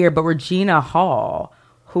so weird, but Regina Hall,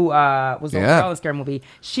 who was on the Scary Movie,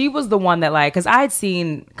 she was the one that because I had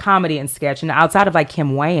seen comedy and sketch, and outside of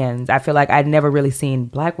Kim Wayans, I feel like I'd never really seen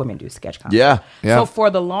Black women do sketch comedy. Yeah. So for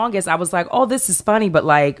the longest, I was like, oh, this is funny, but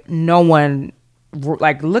no one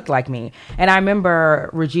looked like me. And I remember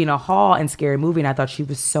Regina Hall in Scary Movie, and I thought she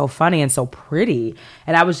was so funny and so pretty,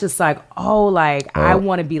 and I was just like, I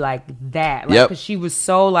want to be like that, because she was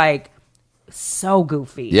so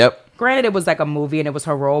goofy. Yep. Granted, it was a movie and it was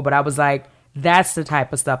her role, but I was like, that's the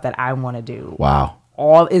type of stuff that I want to do. Wow.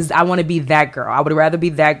 I want to be that girl. I would rather be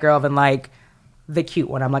that girl than the cute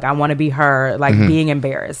one. I'm I want to be her, being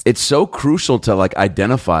embarrassed. It's so crucial to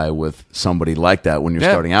identify with somebody like that when you're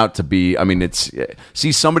starting out to be,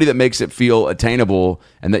 see somebody that makes it feel attainable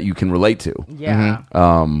and that you can relate to. Yeah.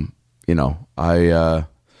 I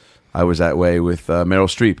was that way with Meryl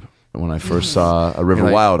Streep. When I first saw A River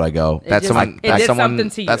Wild, I go, that's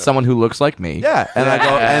someone who looks like me. Yeah, and I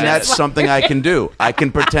go, and that's something I can do. I can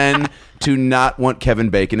pretend to not want Kevin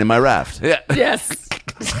Bacon in my raft. Yeah. Yes.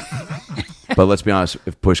 But let's be honest,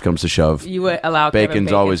 if push comes to shove, you would allow Bacon's Kevin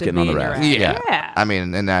Bacon always to getting be on the in your raft. Yeah.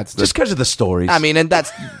 And that's just because of the stories. and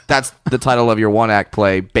that's the title of your one-act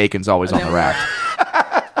play, Bacon's Always on the Raft.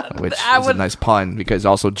 Which is a nice pun because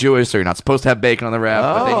also Jewish, so you're not supposed to have bacon on the raft.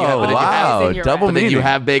 Oh, wow. Double but then you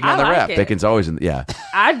have bacon on the raft. Bacon's always in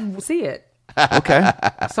I'd see it. Okay.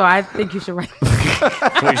 So I think you should write.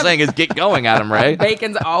 What you're saying is get going, Adam Ray.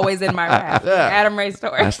 Bacon's always in my raft. Yeah. Adam Ray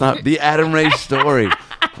story. That's not the Adam Ray story.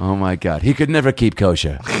 Oh, my God. He could never keep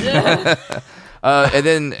kosher. And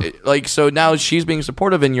then, so now she's being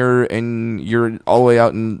supportive, and you're all the way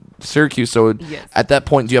out in Syracuse. So at that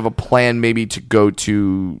point, do you have a plan maybe to go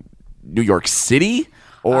to New York City?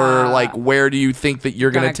 Or where do you think that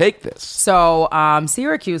you're going to take this? So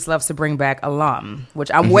Syracuse loves to bring back alum,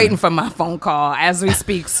 which I'm waiting for my phone call as we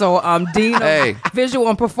speak. So Dean of Visual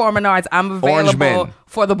and Performing Arts, I'm available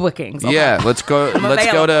for the bookings. Okay? Yeah, let's go.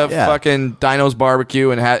 Let's go to fucking Dino's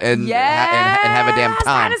Barbecue and have a damn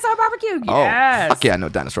time. Dinosaur Barbecue. Yes. Oh, fuck yeah, I know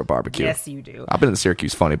Dinosaur Barbecue. Yes, you do. I've been in the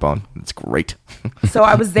Syracuse Funny Bone. It's great. So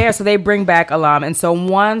I was there. So they bring back alum, and so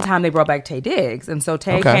one time they brought back Tay Diggs, and so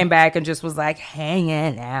Tay came back and just was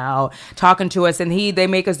hanging out, talking to us, and they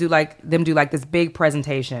make us do this big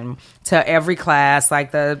presentation to every class,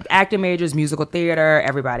 the acting majors, musical theater,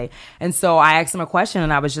 everybody. And so I asked them a question,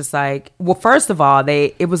 and I was just well, first of all,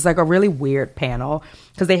 it was a really weird panel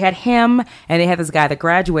because they had him and they had this guy that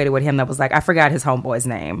graduated with him that was I forgot his homeboy's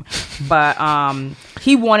name, but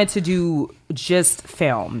he wanted to do just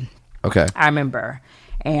film. Okay, I remember,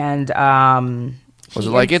 and was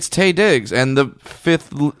it it's Tay Diggs and the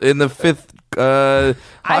fifth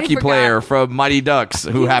hockey player from Mighty Ducks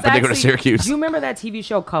who happened to go to Syracuse? Do you remember that TV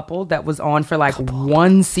show Coupled that was on for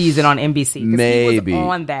one season on NBC? Maybe. He was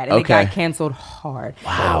on that, and it got canceled hard.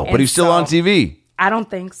 Wow, but he's still on TV. I don't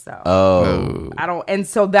think so. Oh. I don't. And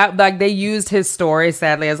so that they used his story,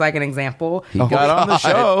 sadly, as an example. He got on the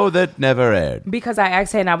show that never aired. Because I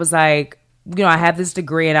asked him, and I was I have this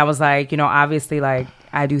degree, and I was obviously I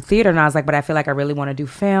do theater, and I was but I feel I really want to do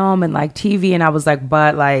film and TV, and I was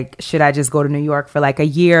but should I just go to New York for a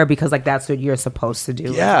year because that's what you're supposed to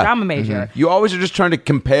do? Yeah, drama major. Mm-hmm. You always are just trying to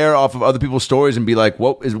compare off of other people's stories and be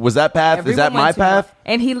what was that path? Everyone is that my path?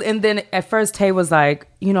 And then at first Tay was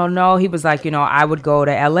no, he was I would go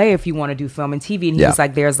to LA if you want to do film and TV, and he was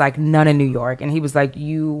there's none in New York, and he was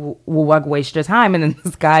you will waste your time, and then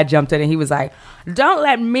this guy jumped in and he was don't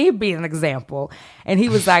let me be an example, and he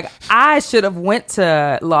was I should have went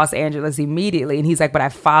to Los Angeles immediately, and he's but I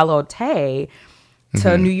followed Tay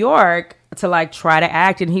to New York to try to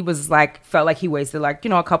act, and he was felt he wasted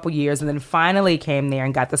a couple years, and then finally came there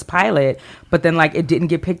and got this pilot, but then it didn't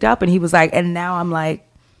get picked up, and he was and now I'm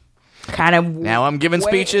now I'm giving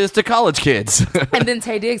speeches to college kids. And then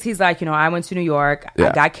Tay Diggs, he's I went to New York,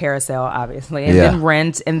 I got Carousel obviously, and then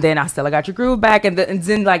Rent, and then I Still Got Your Groove Back, and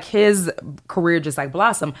then his career just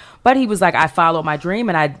blossomed. But he was I followed my dream,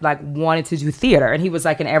 and I wanted to do theater, and he was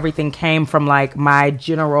and everything came from my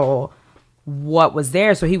general what was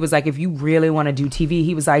there. So he was if you really want to do TV,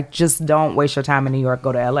 he was just don't waste your time in New York,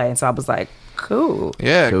 go to LA. And so I was cool.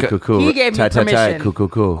 Yeah, cool. He gave me permission. Cool.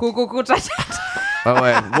 Cool. Oh,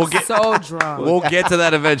 wait, we'll get so drunk. We'll get to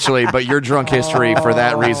that eventually, but your drunk history for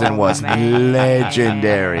that reason was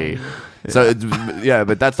legendary. So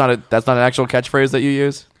but that's not an actual catchphrase that you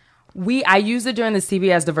use? I used it during the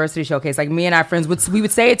CBS diversity showcase. Me and our friends we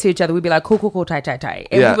would say it to each other. We'd be cool, tight.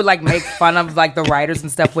 And we would make fun of the writers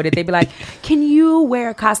and stuff with it. They'd be can you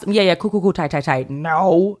wear a costume? Yeah, cool, tight.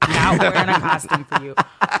 No, not wearing a costume for you.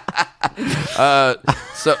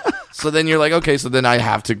 So then you're like, okay, so then I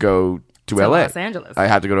have to go to LA. Los Angeles. I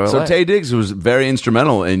have to go to LA. So Tay Diggs was very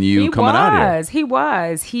instrumental in you coming out here. He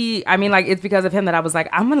was. I mean, like, it's because of him that I was like,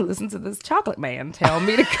 I'm going to listen to this chocolate man tell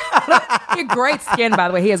me to go. He has great skin, by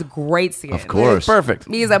the way. He has great skin. Of course. Perfect.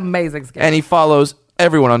 He has amazing skin. And he follows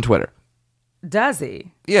everyone on Twitter. Does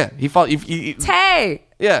he? Yeah, he follows. Tay!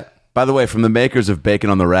 Yeah. By the way, from the makers of Bacon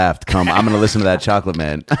on the Raft, I'm going to listen to that chocolate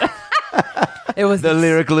man. It was The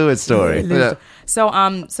Lyric Lewis story. Yeah. So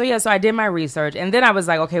I did my research, and then I was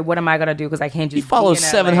like, okay, what am I gonna do? Because I can't just He follows be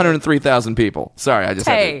in LA. 703,000 people. Sorry, I just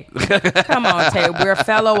Tay, had to. come on, Tay. We're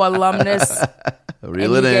fellow alumnus.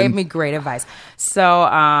 Reel And it you gave in. me great advice. So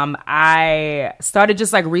I started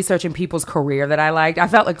just like researching people's career that I liked. I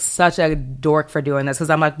felt like such a dork for doing this because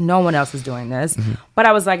I'm like, no one else is doing this. Mm-hmm. But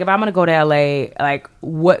I was like, if I'm gonna go to LA, like,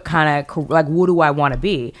 what kind of like, what do I want to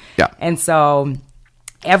be? Yeah. And so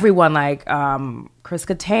everyone like Chris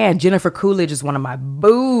Kattan, Jennifer Coolidge is one of my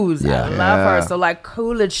boos. Yeah. I love her. So like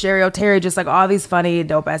Coolidge, Sherry O'Terry, just like all these funny,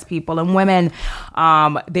 dope ass people and women,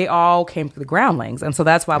 they all came to the Groundlings. And so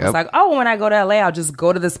that's why I was Yep. like, oh, when I go to LA, I'll just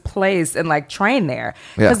go to this place and like train there.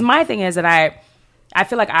 Yeah. Because my thing is that I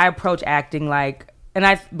feel like I approach acting like, and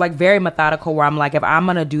I like very methodical where I'm like, if I'm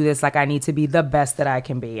going to do this, like I need to be the best that I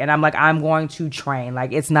can be. And I'm like, I'm going to train.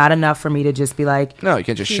 Like it's not enough for me to just be like, No, you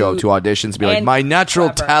can't just show up to cute auditions and be like, and my natural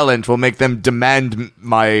clever. talent will make them demand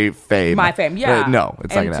my fame. My fame, yeah. No,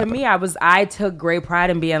 it's not and going to to happen. me, I took great pride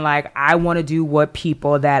in being like, I want to do what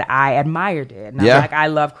people that I admire did. And Yeah. I'm like, I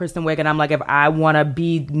love Kristen Wiig, and I'm like, if I want to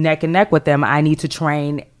be neck and neck with them, I need to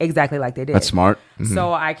train exactly like they did. That's smart.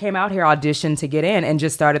 So I came out here, auditioned to get in, and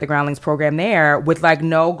just started the Groundlings program there with like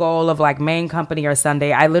no goal of like main company or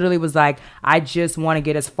Sunday. I literally was like, I just want to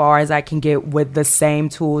get as far as I can get with the same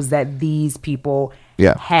tools that these people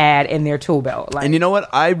Yeah. had in their tool belt. Like, And you know what?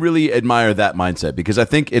 I really admire that mindset because I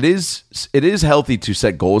think it is healthy to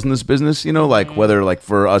set goals in this business. You know, like whether like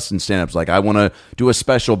for us in stand-ups, like I want to do a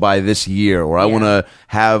special by this year, or I want to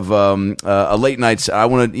have a late nights. I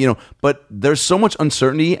want to, you know, but there's so much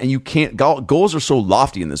uncertainty, and you can't. Goals are so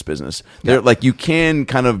lofty in this business. They're like you can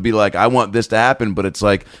kind of be like, I want this to happen, but it's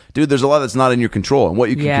like, dude, there's a lot that's not in your control, and what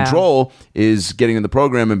you can control is getting in the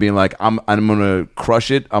program and being like, I'm going to crush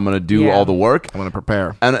it. I'm going to do all the work. I'm going to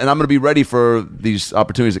prepare. And I'm going to be ready for these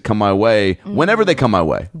opportunities that come my way whenever they come my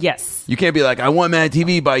way. yes. You can't be like, I want Mad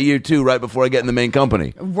TV by year 2 right before I get in the main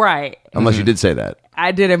company. Right. Unless you did say that.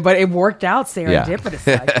 I didn't, but it worked out serendipitous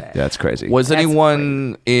like that. Yeah, it's crazy. Was That's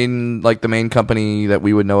anyone in like the main company that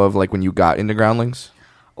we would know of, like when you got into Groundlings?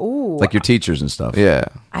 Ooh, Like your teachers and stuff. Yeah.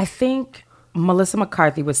 I think Melissa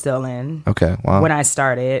McCarthy was still in Okay. Wow. when I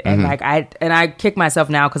started, and like I kick myself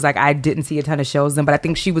now because like I didn't see a ton of shows then, but I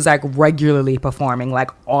think she was like regularly performing like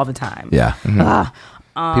all the time. Yeah.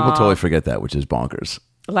 People totally forget that, which is bonkers.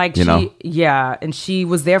 Like You know? and she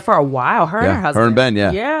was there for a while. Her and Yeah, her her husband, and Ben,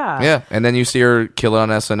 yeah. Yeah, and then you see her kill it on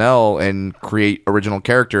SNL and create original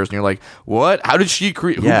characters, and you're like, "What? How did she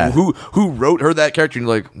create? Yeah. Who wrote her that character?" And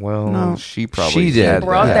you're like, "Well, she probably She did. had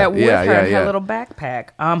Brought that with Yeah, her in yeah. her little backpack.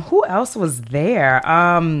 Who else was there?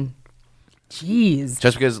 Jeez.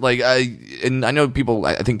 Just because, like, I know people.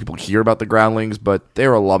 I think people hear about the Groundlings, but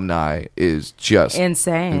their alumni is just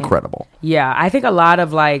Insane. incredible. Yeah, I think a lot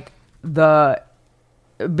of like the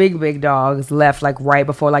big dogs left like right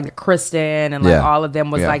before like Kristen and like Yeah. all of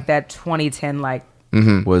them was Yeah. like that 2010 like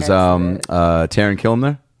Was Taron Killam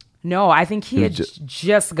there? no, I think he had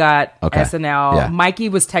just got Okay. SNL. Yeah. Mikey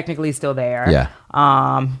was technically still there.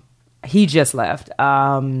 Yeah. He just left.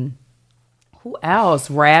 Who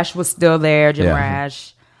else? Rash was still there, Jim Yeah.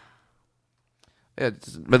 Rash.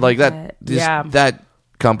 But like that, Yeah. that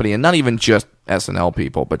company, and not even just SNL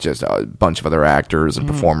people, but just a bunch of other actors and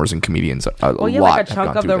performers and comedians. Well, yeah, lot like a have chunk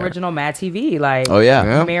gone of through the there. original Mad TV, like Oh, yeah.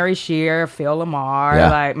 Yeah. Mary Shear, Phil Lamar, Yeah.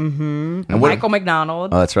 like what- Michael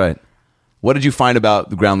McDonald. Oh, that's right. What did you find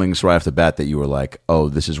about the Groundlings right off the bat that you were like, oh,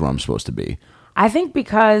 this is where I'm supposed to be? I think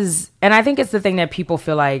because, and I think it's the thing that people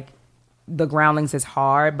feel like the Groundlings is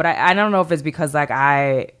hard, but I don't know if it's because like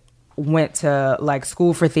I went to like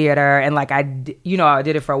school for theater and like I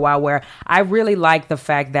did it for a while, where I really liked the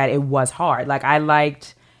fact that it was hard. Like I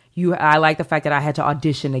liked the fact that I had to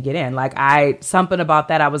audition to get in. Like something about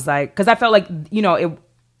that I was like, because I felt like,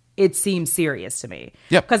 it seemed serious to me.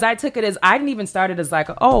 Yep. Because I took it as, I didn't even start it as like,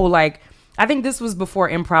 oh, like, I think this was before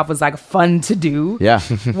improv was like fun to do. Yeah.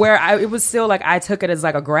 Where it was still like, I took it as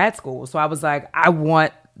like a grad school. So I was like, I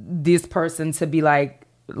want this person to be like,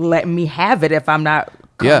 let me have it if I'm not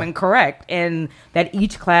coming correct. And that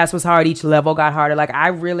each class was hard, each level got harder. Like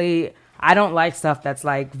I don't like stuff that's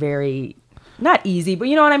like very, not easy, but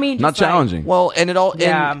you know what I mean? Not Just like- challenging. Well, and it all,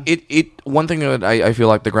 Yeah. and it one thing that I feel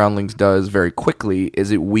like the Groundlings does very quickly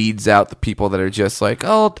is it weeds out the people that are just like,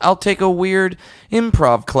 oh, I'll take a weird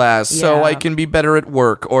improv class so I can be better at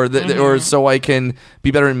work, or or so I can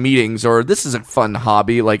be better in meetings, or this is a fun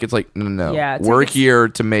hobby. Like, it's like, no. Yeah, we're here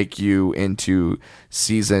to make you into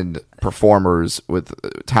seasoned performers with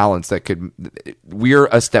talents that could. We're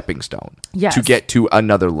a stepping stone to get to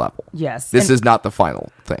another level. Yes, this is not the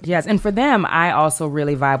final thing. Yes, and for them, I also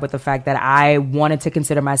really vibe with the fact that I wanted to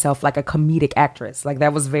consider myself like a comedic actress. Like,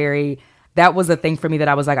 that was a thing for me that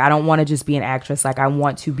I was like, I don't want to just be an actress. Like, I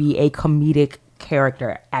want to be a comedic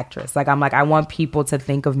character actress. Like, I want people to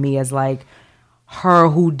think of me as like her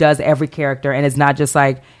who does every character, and it's not just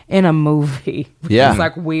like in a movie. It's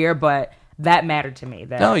like weird, but that mattered to me.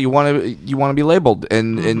 No, you want to be labeled,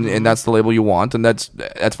 and that's the label you want, and that's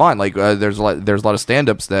fine. Like, there's a lot of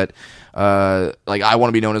stand-ups that like, I want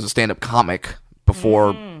to be known as a stand-up comic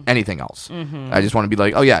before anything else. I just want to be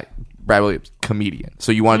like, oh yeah, Brad Williams, comedian.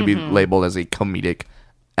 So you want to be labeled as a comedic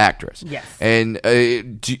actress. Yes. And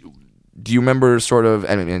do you remember sort of,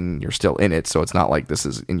 and you're still in it, so it's not like this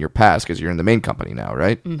is in your past because you're in the main company now,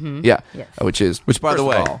 right? Yeah. Yes. Which by the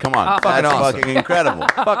way, come on, that's awesome. fucking incredible.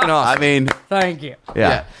 Fucking awesome. I mean, thank you.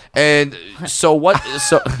 Yeah. And so what?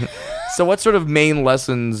 So what sort of main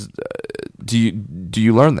lessons do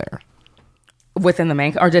you learn there? Within the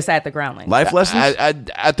main, or just at the Groundlings? Life lessons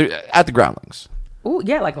at the Groundlings. Oh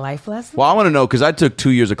yeah, like life lessons. Well, I want to know, because I took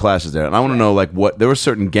 2 years of classes there, and I want to know, like, what there were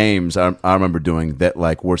certain games I remember doing that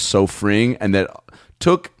like were so freeing, and that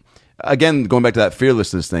took, again, going back to that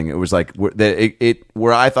fearlessness thing. It was like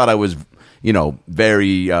where I thought I was,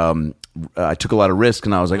 very. I took a lot of risks,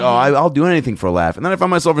 and I was like, I'll do anything for a laugh. And then I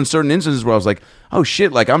found myself in certain instances where I was like, oh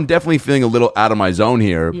shit, like, I'm definitely feeling a little out of my zone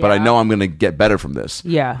here, but I know I'm going to get better from this.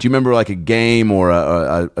 Yeah. Do you remember like a game or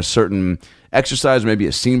a certain exercise, maybe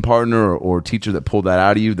a scene partner or teacher that pulled that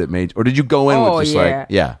out of you, that made, or did you go in with just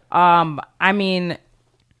I mean,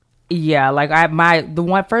 yeah, like the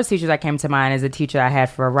one first teacher that came to mind is a teacher I had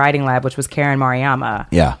for a writing lab, which was Karen Mariyama.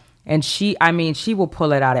 Yeah. And she will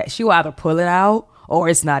pull it out. She will either pull it out or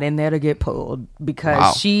it's not in there to get pulled,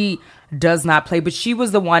 because she does not play. But she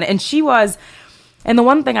was the one, and she was. And the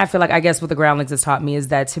one thing I feel like, I guess, what the Groundlings has taught me is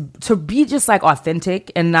that to be just like authentic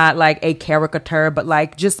and not like a caricature, but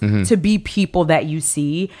like just to be people that you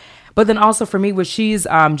see. But then also for me, she's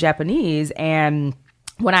Japanese, and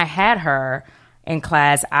when I had her in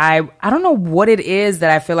class, I don't know what it is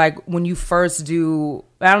that I feel like when you first do.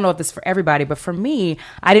 I don't know if this is for everybody, but for me,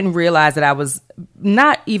 I didn't realize that I was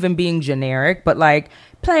not even being generic, but like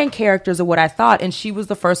playing characters of what I thought. And she was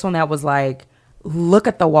the first one that was like, look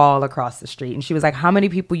at the wall across the street. And she was like, how many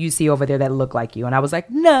people you see over there that look like you? And I was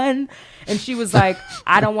like, none. And she was like,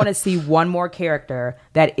 I don't want to see one more character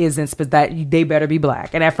that they better be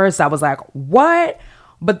black. And at first I was like, what?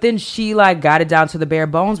 But then she like got it down to the bare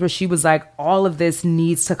bones, where she was like, all of this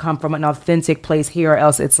needs to come from an authentic place here, or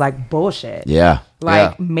else it's like bullshit. Yeah.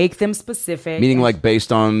 Like, make them specific. Meaning like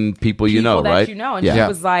based on people you know, right? And she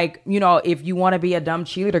was like, if you want to be a dumb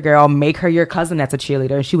cheerleader girl, make her your cousin that's a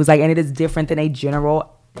cheerleader. And she was like, and it is different than a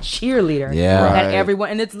general cheerleader. Yeah. That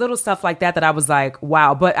everyone, and it's little stuff like that I was like,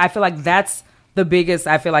 wow. But I feel like that's the biggest,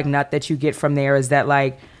 nut that you get from there, is that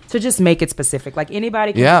like, to just make it specific. Like,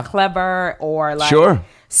 anybody can be clever or like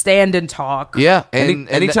stand and talk. Yeah. And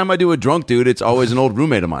anytime I do a drunk dude, it's always an old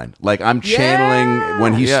roommate of mine. Like, I'm channeling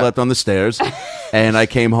when he slept on the stairs, and I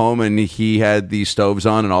came home and he had the stoves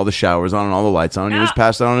on and all the showers on and all the lights on, and he was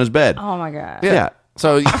passed out on his bed. Oh my God. Yeah.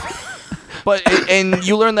 So but and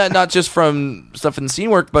you learn that not just from stuff in scene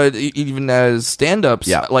work, but even as stand-ups.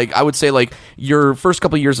 Yeah. Like, I would say, like, your first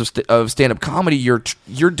couple of years of stand-up comedy,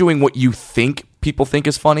 you're doing what you think people think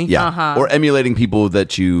is funny. Yeah. Or emulating people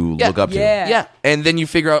that you look up to. Yeah. And then you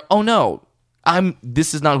figure out, oh no,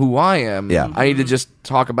 this is not who I am. Yeah. I need to just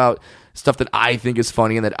talk about stuff that I think is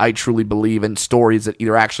funny and that I truly believe in, stories that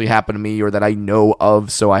either actually happened to me or that I know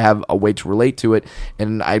of, so I have a way to relate to it.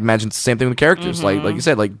 And I imagine it's the same thing with characters. Like you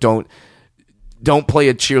said, like, don't play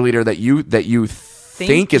a cheerleader that you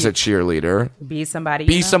think is a cheerleader. Be somebody.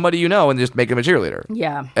 Be somebody you know, and just make them a cheerleader.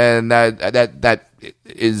 Yeah. And that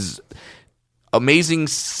is amazing,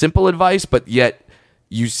 simple advice, but yet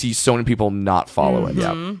you see so many people not follow it.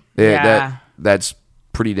 Yeah. That's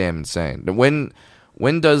pretty damn insane. When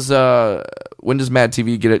does Mad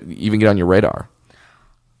TV even get on your radar?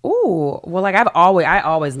 Ooh, well, like, I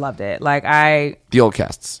always loved it. Like, the old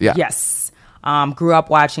casts. Yeah. Yes. Grew up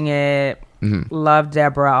watching it. Loved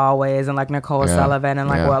Deborah always, and like Nicole Sullivan, and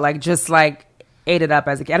like just like ate it up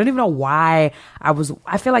as a kid. I don't even know why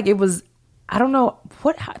I feel like it was. I don't know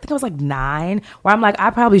I think I was like 9, where I'm like, I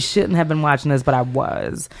probably shouldn't have been watching this, but I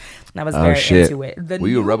was. And I was very into it. Were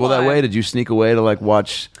you a rebel that way? Did you sneak away to like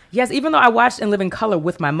watch? Yes, even though I watched In Living Color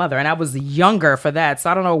with my mother, and I was younger for that, so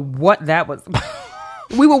I don't know what that was.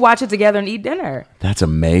 We would watch it together and eat dinner. That's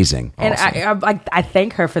amazing. And awesome. I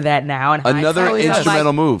thank her for that now. And another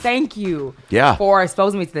instrumental move. Thank you. Yeah. For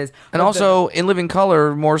exposing me to this. And also, In Living Color,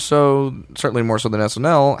 certainly more so than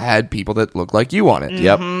SNL, had people that looked like you on it.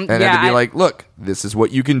 Yep. And had to be like, look, this is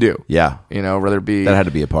what you can do. Yeah. Whether it be... That had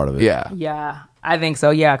to be a part of it. Yeah. Yeah, I think so.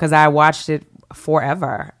 Yeah, because I watched it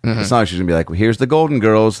forever. It's not like she's going to be like, well, here's the Golden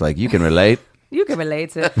Girls. Like, you can relate. You can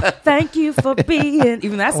relate to Thank you for being.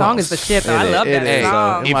 Even that song is the shit, though. I love that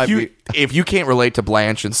song. If you can't relate to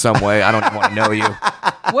Blanche in some way, I don't even want to know you.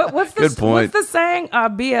 What's the Good point. What's the saying?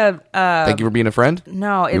 Be a Thank you for being a friend?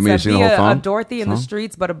 no. It's me to sing the whole a song? Dorothy in the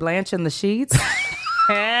streets, but a Blanche in the sheets.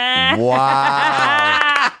 Wow.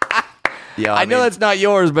 Yeah, I know that's not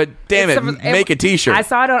yours, but damn it, make a T-shirt. I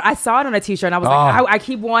saw it on a T-shirt, and I was like, I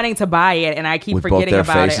keep wanting to buy it, and I keep With forgetting both their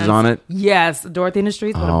about faces it. on it? Yes, Dorothy in the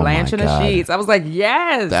streets with a Blanche in the God. sheets. I was like,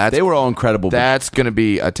 yes. They were all incredible. That's going to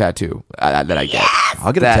be a tattoo that I get.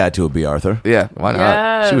 I'll get a tattoo of B. Arthur. Yeah, why not?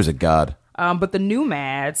 Yes. She was a god. But the new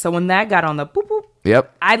Mad, so when that got on the boop boop,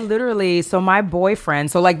 Yep. I literally, so my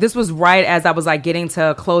boyfriend, so like this was right as I was like getting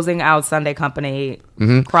to closing out Sunday Company,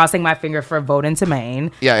 crossing my finger for Vote Into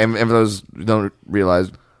Maine. Yeah, and for those who don't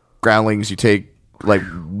realize, groundlings, you take, like,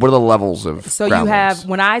 what are the levels of So groundlings? you have,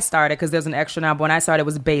 when I started, because there's an extra now, but when I started it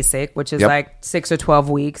was basic, which is Yep. like 6 or 12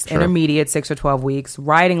 weeks, Sure. intermediate 6 or 12 weeks,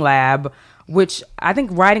 writing lab, which I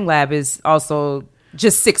think writing lab is also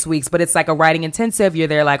just 6 weeks, but it's like a writing intensive. You're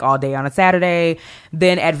there like all day on a Saturday.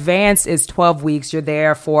 Then advanced is 12 weeks. You're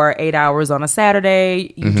there for 8 hours on a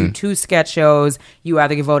Saturday. You do 2 sketch shows. You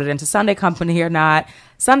either get voted into Sunday Company or not.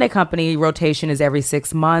 Sunday Company rotation is every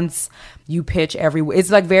 6 months. You pitch it's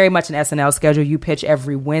like very much an SNL schedule. You pitch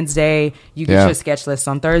every Wednesday. You get your sketch list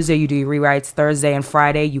on Thursday. You do your rewrites Thursday and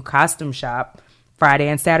Friday. You costume shop Friday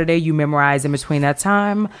and Saturday. You memorize in between that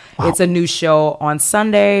time. Wow. It's a new show on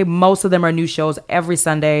Sunday. Most of them are new shows every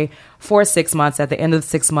Sunday for 6 months. At the end of the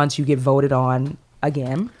 6 months, you get voted on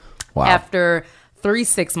again. Wow. After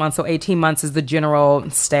 6 months, so 18 months is the general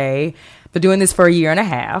stay. They're doing this for a year and a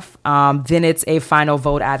half. Then it's a final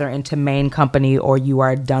vote either into Main Company or you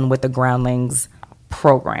are done with the Groundlings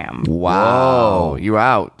program. Wow, you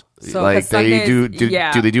out. So, like they do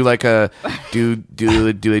yeah. do they do like a do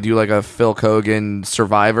they do like a Phil Kogan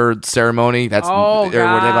Survivor ceremony? That's Oh, where they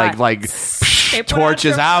God. like They put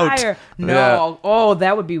torches out. fire. No, Yeah. oh,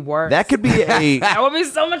 that would be worse. That could be a. That would be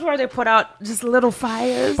so much worse. They put out just little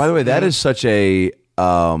fires. By the way, that is such a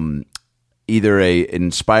either a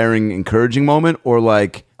inspiring, encouraging moment or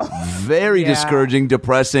like very Yeah. discouraging,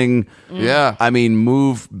 depressing. Yeah. I mean,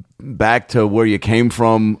 move back to where you came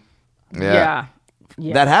from. Yeah.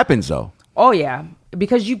 That happens though. Oh, yeah.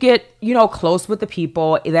 Because you get, close with the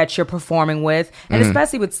people that you're performing with. And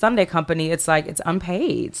especially with Sunday Company, it's like, it's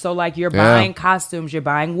unpaid. So, like, you're buying costumes, you're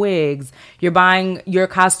buying wigs, your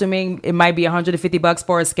costuming. It might be $150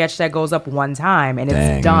 for a sketch that goes up one time and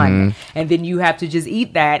it's done. And then you have to just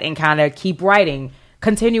eat that and kind of keep writing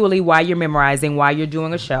continually while you're memorizing, while you're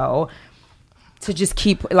doing a show. To just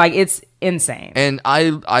keep, like, it's insane. And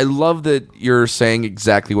I love that you're saying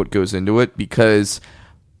exactly what goes into it, because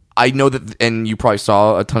I know that, and you probably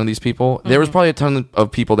saw a ton of these people. There was probably a ton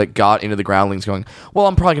of people that got into the Groundlings going, well,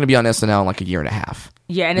 I'm probably going to be on SNL in like a year and a half.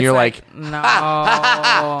 Yeah, and it's you're like no.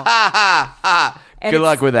 And Good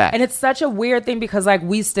luck with that. And it's such a weird thing because, like,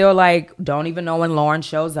 we still, like, don't even know when Lauren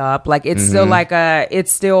shows up. Like, it's still, like,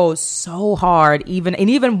 it's still so hard.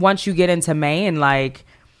 Even once you get into Maine, like,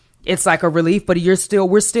 it's like a relief, but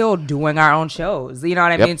we're still doing our own shows. You know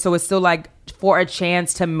what I mean? So it's still, like, for a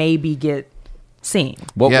chance to maybe get seen.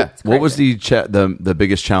 What was the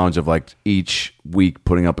biggest challenge of like each week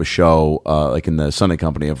putting up a show like in the Sunday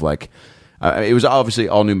Company of like it was obviously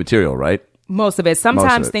all new material, right? Most of it.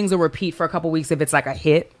 Sometimes things will repeat for a couple weeks if it's like a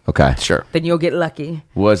hit. Okay, sure. Then you'll get lucky.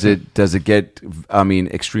 Does it get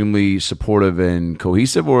extremely supportive and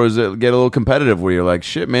cohesive, or does it get a little competitive where you're like,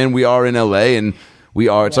 shit, man, we are in LA and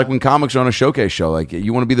it's like when comics are on a showcase show, like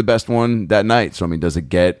you want to be the best one that night. So I mean, does it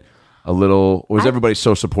get a little, or is everybody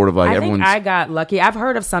so supportive? Like everyone's. I got lucky. I've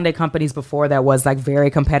heard of Sunday Companies before that was like very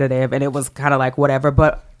competitive, and it was kind of like whatever.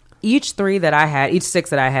 But each 6 that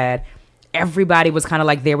I had, everybody was kind of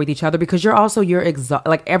like there with each other because you're exhausted.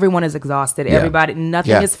 Like everyone is exhausted. Yeah. Everybody,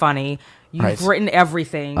 nothing is funny. You've written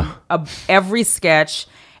everything, every sketch,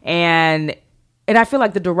 and I feel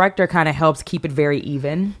like the director kind of helps keep it very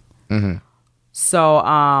even. So,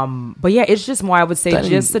 but yeah, it's just more, I would say,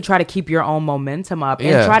 just to try to keep your own momentum up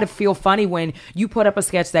and try to feel funny when you put up a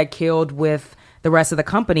sketch that killed with the rest of the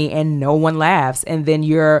company and no one laughs. And then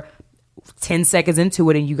you're 10 seconds into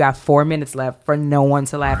it and you got 4 minutes left for no one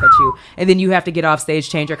to laugh at you. And then you have to get off stage,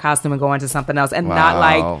 change your costume and go into something else and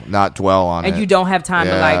not dwell on it. And you don't have time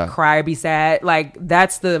to like cry or be sad. Like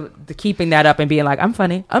that's the keeping that up and being like, I'm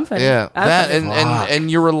funny. Yeah. And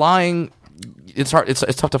you're relying. It's hard. It's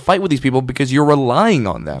tough to fight with these people because you're relying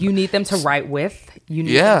on them. You need them to write with. You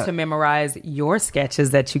need them to memorize your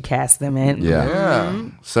sketches that you cast them in. Yeah. Mm-hmm.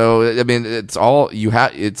 So I mean, it's all you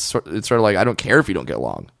have. It's sort of like I don't care if you don't get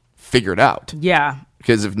along. Figure it out. Yeah.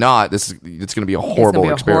 Because if not, it's going to be a horrible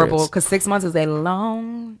experience. Because 6 months is a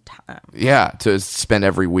long time. Yeah, to spend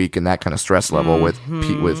every week in that kind of stress level with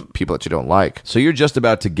people that you don't like. So you're just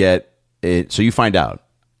about to get it. So you find out.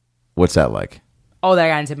 What's that like? Oh, that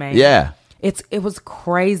got into Maine. Yeah. It was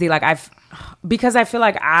crazy. Like because I feel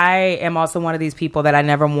like I am also one of these people that I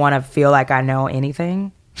never want to feel like I know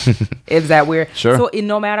anything. Is that weird? Sure. So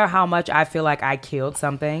no matter how much I feel like I killed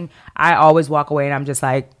something, I always walk away and I'm just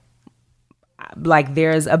like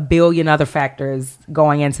there's a billion other factors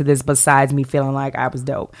going into this besides me feeling like I was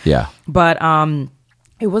dope. Yeah. But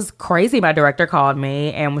it was crazy. My director called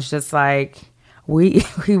me and was just like, we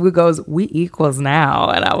equals now.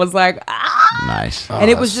 And I was like, nice. And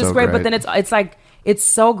it was just so great. But then it's like, it's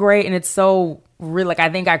so great. And it's so real. Like, I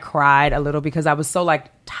think I cried a little because I was so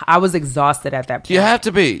like, I was exhausted at that point. You have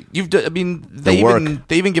to be. They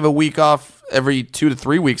even give a week off every 2 to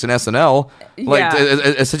 3 weeks in SNL. Like,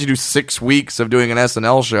 essentially do 6 weeks of doing an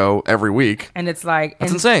SNL show every week. And it's like,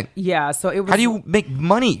 that's insane. Yeah. So it was. How do you make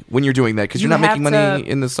money when you're doing that? Because you're not making money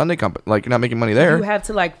in the Sunday company. Like, you're not making money there. You have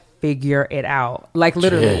to like figure it out. Like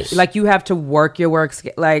literally, like you have to work your work.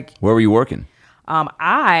 Like, where were you working?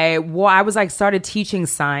 I was like started teaching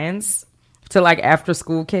science to like after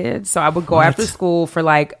school kids. So I would go after school for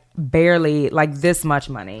like barely like this much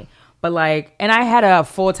money. But like, and I had a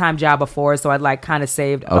full-time job before, so I'd like kind of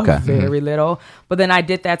saved very little. But then I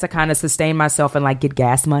did that to kind of sustain myself and like get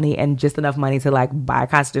gas money and just enough money to like buy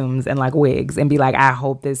costumes and like wigs and be like, I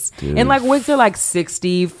hope this. Dude. And like wigs are like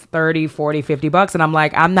 60, 30, 40, $50. And I'm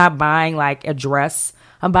like, I'm not buying like a dress.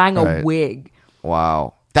 I'm buying a wig.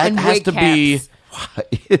 Wow. That has to be...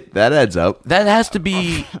 That adds up. That has to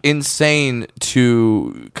be insane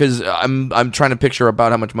because I'm trying to picture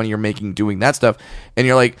about how much money you're making doing that stuff, and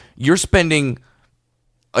you're like you're spending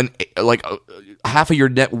half of your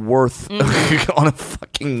net worth on a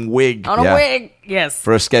fucking wig. On a wig, yes,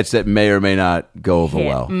 for a sketch that may or may not go over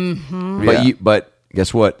well. Mm-hmm. But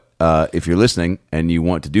guess what? If you're listening and you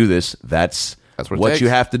want to do this, that's what you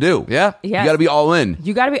have to do. Yeah. You got to be all in.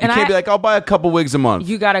 You got to be. You can't be like, I'll buy a couple wigs a month.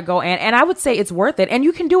 You got to go in. And I would say it's worth it. And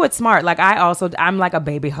you can do it smart. Like I'm like a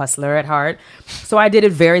baby hustler at heart. So I did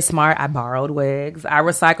it very smart. I borrowed wigs. I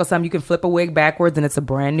recycled some. You can flip a wig backwards and it's a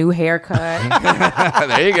brand new haircut.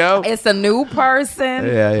 There you go. It's a new person.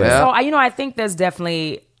 Yeah. So I think there's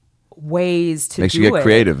definitely ways to Makes do it. Makes you get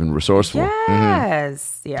creative and resourceful.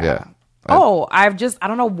 Yes. Mm-hmm. Yeah. I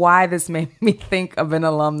don't know why this made me think of an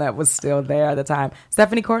alum that was still there at the time.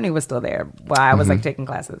 Stephanie Courtney was still there while I was like taking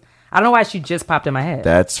classes. I don't know why she just popped in my head.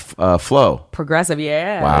 That's Flo. Progressive,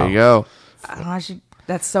 yeah. Wow. There you go. I don't know why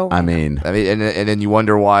that's so I mean, and then you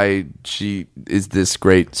wonder why she is this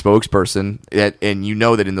great spokesperson, and you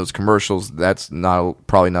know that in those commercials, that's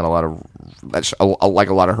probably not a lot of that's like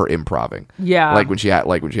a lot of her improving. Yeah, like when she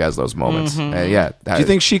has those moments. Mm-hmm. Do you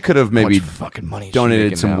think she could have maybe fucking money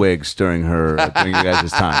donated some wigs during you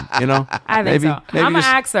guys' time? You know, I think so. I'm gonna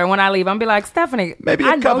ask her when I leave. I'm gonna be like, Stephanie, maybe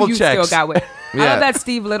I a couple know you checks. Still got wigs. I know that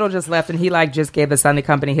Steve Little just left and he like just gave the Sunday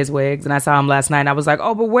company his wigs, and I saw him last night and I was like,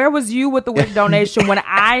 oh, but where was you with the wig donation when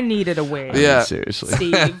I needed a wig? Yeah, seriously,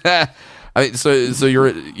 Steve. I mean, so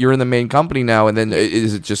you're in the main company now, and then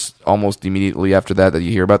is it just almost immediately after that you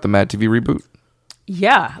hear about the Mad TV reboot?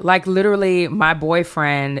 Yeah, like literally my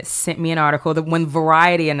boyfriend sent me an article that when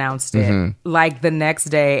Variety announced it, like the next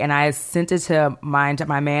day, and I sent it to my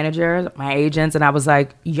manager, my agents, and I was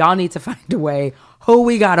like, y'all need to find a way. Who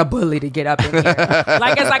we got to bully to get up in here?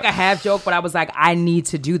 Like it's like a half joke, but I was like, I need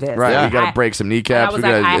to do this. Right, we got to break some kneecaps. We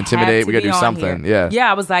got to intimidate. We got to do something.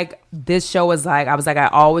 Yeah, I was like, this show was like, I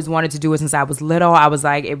always wanted to do it since I was little. I was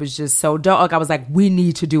like, it was just so dope. Like I was like, we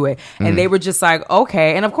need to do it, and they were just like,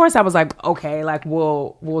 okay. And of course, I was like, okay, like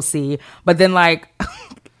we'll see. But then like.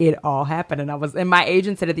 It all happened, and my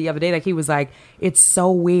agent said it the other day, like he was like, it's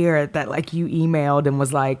so weird that like you emailed and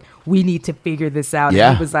was like, we need to figure this out. Yeah.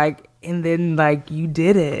 And he was like, and then like you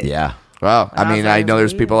did it. Yeah. Wow. I mean, I know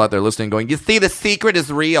there's weird. people out there listening going, you see, the secret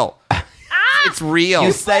is real. It's real.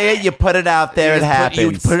 You say it, you put it out there, it happens.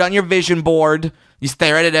 You put it on your vision board. You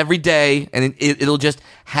stare at it every day, and it'll just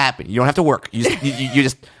happen. You don't have to work. You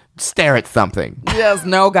just stare at something. Yes,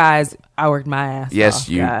 no, guys. I worked my ass Yes, off,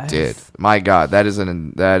 you guys. did. My God, that is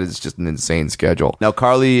just an insane schedule. Now,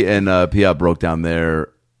 Carly and Pia broke down their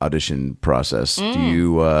audition process. Do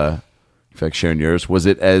you feel like sharing yours? Was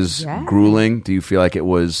it as grueling? Do you feel like it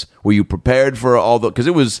was? Were you prepared for all the? Because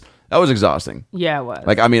that was exhausting. Yeah, it was.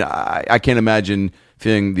 Like, I mean, I can't imagine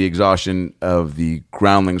feeling the exhaustion of the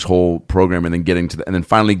Groundlings whole program and then getting to and then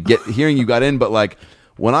finally hearing you got in. But like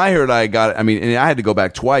when I heard I got it, I mean, and I had to go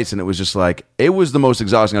back twice, and it was just like it was the most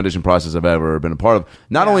exhausting audition process I've ever been a part of.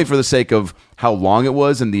 Not only for the sake of how long it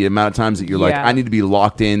was and the amount of times that you're like, I need to be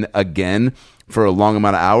locked in again for a long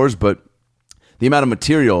amount of hours, but the amount of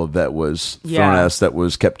material that was thrown at us that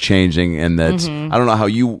was kept changing, and that's I don't know how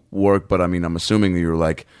you work, but I mean, I'm assuming that you're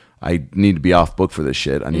like, I need to be off book for this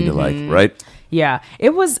shit. I need to like, right? Yeah,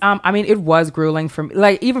 it was. I mean, it was grueling for me.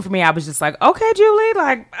 Like, even for me, I was just like, okay, Julie,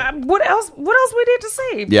 like, what else? What else we need to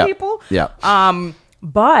see, people? Yeah.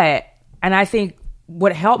 But I think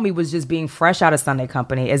what helped me was just being fresh out of Sunday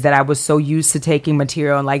Company. Is that I was so used to taking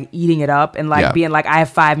material and like eating it up and like being like, I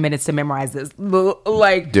have 5 minutes to memorize this.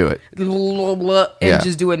 Like, do it, and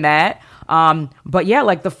just doing that. But yeah,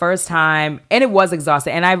 like the first time, and it was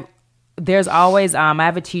exhausting. And there's always I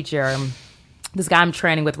have a teacher, this guy I'm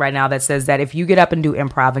training with right now, that says that if you get up and do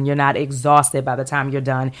improv and you're not exhausted by the time you're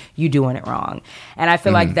done, you're doing it wrong. And I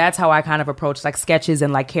feel like that's how I kind of approach like sketches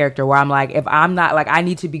and like character, where I'm like, if I'm not like, I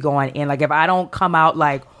need to be going in, like if I don't come out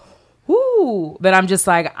like, whoo, then I'm just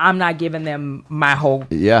like, I'm not giving them my whole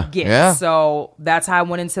gift. Yeah. So that's how I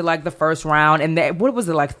went into like the first round. And what was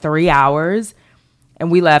it, like 3 hours?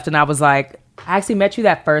 And we left, and I was like, I actually met you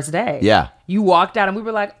that first day. Yeah. You walked out and we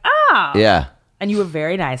were like, ah. Yeah. And you were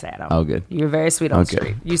very nice, Adam. Oh, good. You were very sweet on the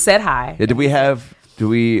street. You said hi. Yeah, we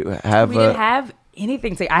didn't have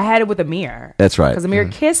anything to say. I had it with Amir. That's right. Because Amir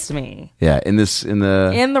kissed me. Yeah, in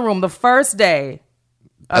the room the first day.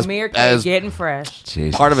 Amir came getting fresh.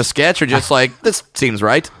 Jeez. Part of a sketch, or just like, this seems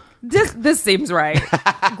right. This seems right.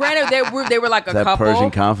 Granted, they were like a that couple.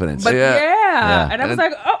 Persian confidence. But yeah. And I was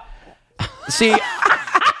like, oh. See,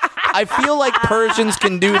 I feel like Persians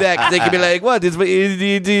can do that, 'cause they can be like, what? It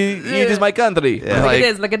is my country. Yeah.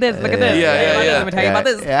 Like, Look at this. Let me tell you about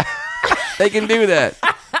this. Yeah. they can do that.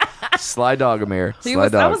 Sly dog, Amir. Sly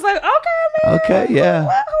dog. I was like, okay, Amir. Okay,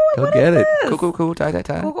 yeah. Go get it. Cool. Tie.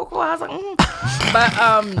 Cool. I was like,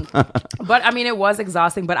 but I mean, it was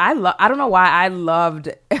exhausting. But I don't know why I loved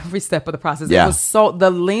every step of the process. Yeah. It was the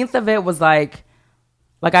length of it was like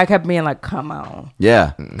I kept being like, come on.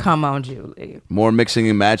 Yeah. Come on, Julie. More mixing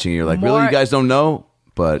and matching. You're like, really? You guys don't know?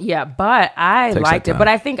 But yeah, but I liked it. But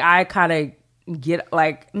I think I kind of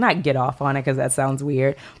not get off on it, because that sounds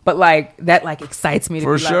weird, but like that like excites me to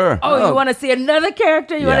for be sure. Like, oh, you want to see another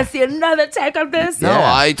character? You want to see another take of this? No,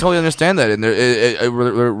 I totally understand that. And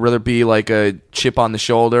whether it be like a chip on the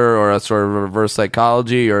shoulder or a sort of reverse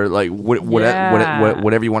psychology, or like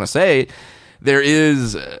whatever you want to say, there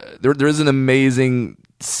is an amazing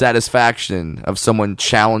satisfaction of someone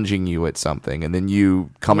challenging you at something and then you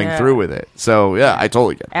coming through with it. So I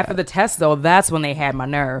totally get After the test, though, that's when they had my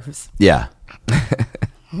nerves. Yeah.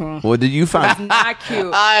 What did you find? That's not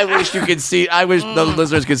cute. I wish you could see. I wish the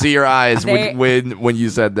listeners could see your eyes when you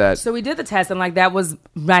said that. So we did the test, and like that was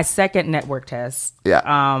my second network test.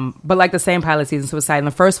 Yeah. But like the same pilot season, so it was exciting.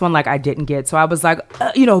 The first one, like I didn't get, so I was like,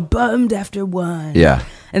 bummed after one. Yeah.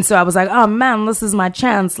 And so I was like, oh man, this is my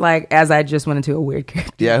chance. Like as I just went into a weird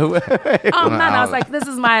character. Yeah. Oh man, I was like, this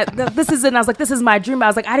is it. And I was like, this is my dream. I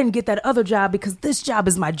was like, I didn't get that other job because this job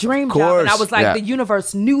is my dream job. And I was like, the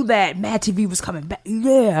universe knew that Mad TV was coming back.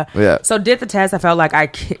 Yeah. So did the test. I felt like I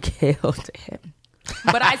killed him.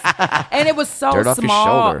 But and it was so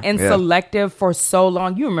small and selective for so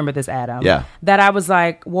long. You remember this, Adam? Yeah. That I was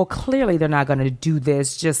like, well, clearly they're not going to do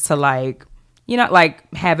this just to like,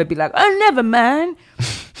 like have it be like, oh, never mind.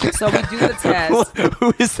 So we do the test.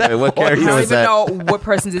 Who is that? What character I was that? don't even know what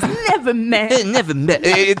person is. Never mind. Never met.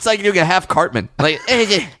 It's like you're a half Cartman. Like,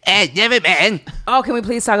 never man. Oh, can we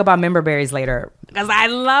please talk about member berries later? Because I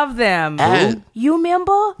love them. You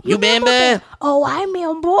remember? You remember? Oh, I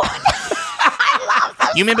remember. I love them.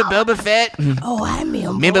 You remember Boba Fett? Oh, I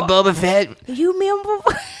remember. Remember Boba Fett? You remember?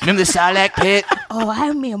 Remember the Sarlacc pit? Oh, I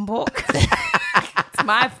remember. It's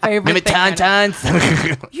my favorite. Remember Tauntauns?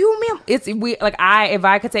 You remember? It's we like if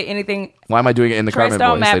I could say anything. Why am I doing it in the Cartman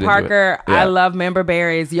voice? Matt Parker. I love member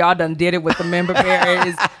berries. Y'all done did it with the member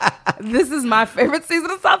berries. This is my favorite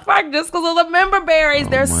season of South Park just because of the member berries.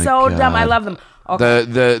 They're so dumb. I love them. Okay.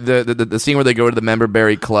 The scene where they go to the member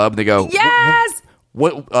berry club. They go, yes.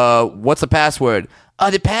 what's the password? Oh,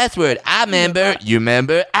 the password. I remember. You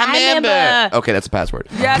remember? I remember. Okay, that's the password.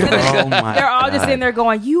 Yeah, Oh my they're all just God. in there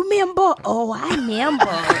going, "You remember? Oh, I remember."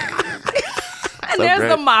 And there's great.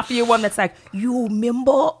 the mafia one that's like, "You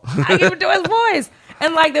remember?" I can even do his voice.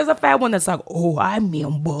 And like, there's a fat one that's like, "Oh, I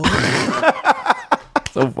remember."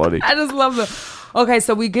 So funny. I just love them. Okay,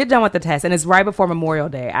 so we get done with the test, and it's right before Memorial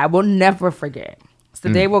Day. I will never forget. It's the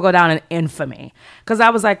day will go down in infamy. Because I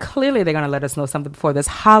was like, clearly they're going to let us know something before this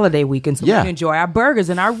holiday weekend so we Yeah. can enjoy our burgers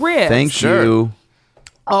and our ribs. Thank Sure. you.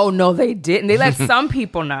 Oh, no, they didn't. They let some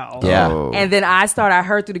people know. Yeah. Oh. And then I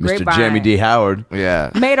heard through the Mr. grapevine. Jeremy D. Howard.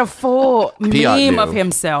 Yeah. Made a full Piot meme of knew.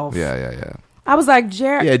 himself. Yeah. I was like,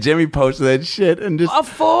 Jeremy, Yeah, Jeremy posted that shit and just a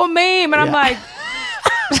full meme. And I'm Yeah. like,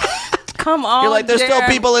 come on, You're like, there's still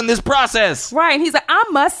Jeremy. people in this process. Right. And he's like, I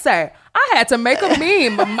must say, I had to make a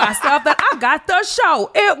meme of myself that I got the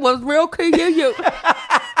show. It was real cute.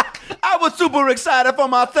 I was super excited for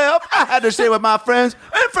myself. I had to share with my friends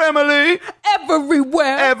and family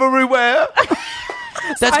Everywhere. everywhere.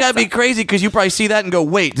 That's got to be crazy because you probably see that and go,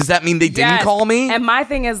 wait, does that mean they didn't Yes. call me? And my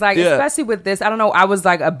thing is like, Yeah. especially with this, I don't know, I was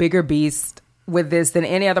like a bigger beast with this than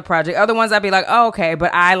any other project. Other ones I'd be like, oh, okay.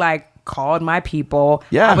 But I like called my people.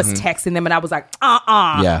 Yeah. I was texting them and I was like,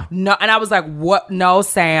 Yeah. no. And I was like, what? No,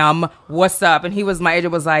 Sam, what's up? And my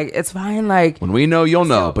agent was like, it's fine. Like, When we know, you'll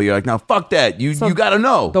know. But you're like, no, fuck that. You got to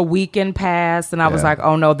know. the weekend passed and I was Yeah. like,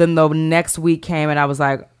 oh no. Then the next week came and I was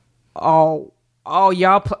like, oh,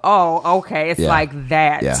 y'all, okay. It's Yeah. like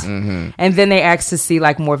that. Yeah. And then they asked to see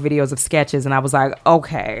like more videos of sketches and I was like,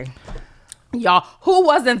 okay. Y'all, who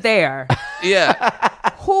wasn't there? Yeah.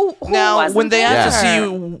 Who Now, wasn't when they asked to there? see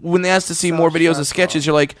when they asked to see more videos of sketches,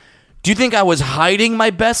 you're like, do you think I was hiding my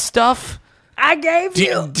best stuff? I gave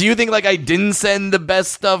you. Do you think like I didn't send the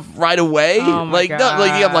best stuff right away? Oh my like no,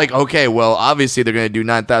 like God. I'm like, okay, well, obviously they're gonna do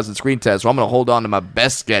 9,000 screen tests, so I'm gonna hold on to my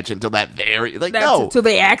best sketch until that very no. Till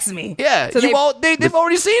they ask me. Yeah, Till they've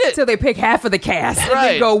already seen it. till they pick half of the cast. And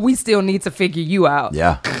Right. they go, we still need to figure you out.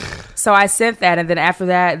 Yeah. So I sent that, and then after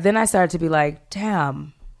that, then I started to be like,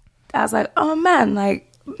 damn. I was like, oh man,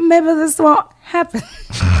 like maybe this won't happen.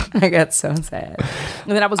 I got so sad.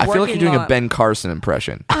 And then I was I working feel like you're doing on, a Ben Carson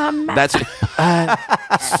impression. That's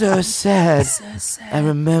so sad. I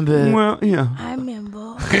remember. Well, yeah. I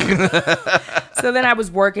remember. So then I was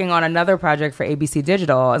working on another project for ABC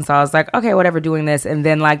Digital. And so I was like, okay, whatever, doing this. And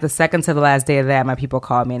then like the second to the last day of that, my people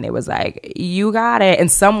called me and they was like, you got it. And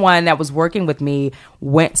someone that was working with me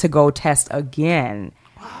went to go test again.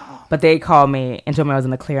 But they called me and told me I was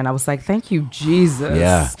in the clear. And I was like, thank you, Jesus.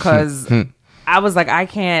 Yeah. Because I was like, I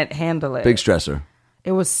can't handle it. Big stressor.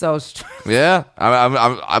 It was so stressful. Yeah,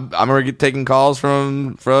 I'm already taking calls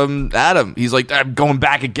from Adam. He's like, I'm going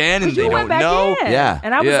back again, and they You don't went back know. in. Yeah.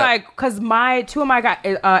 And I was Yeah. like, because two of my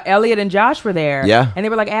guys, Elliot and Josh were there. Yeah. And they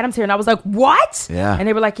were like, Adam's here. And I was like, what? Yeah. And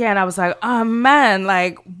they were like, yeah. And I was like, oh, man,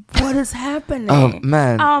 like, what is happening? Oh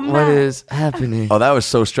man, Oh, what man. is happening? Oh, that was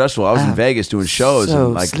so stressful. I was in Vegas doing shows. so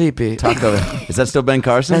and like sleepy. Taco. Is that still Ben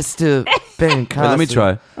Carson? That's still Ben Carson. Wait, let me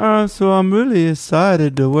try. So I'm really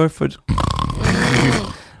excited to work for.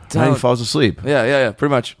 Now he falls asleep. Yeah, pretty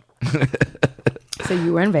much. So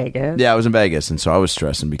you were in Vegas. Yeah, I was in Vegas, and so I was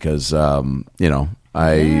stressing because,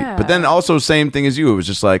 Yeah. But then also same thing as you. It was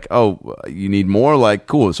just like, oh, you need more. Like,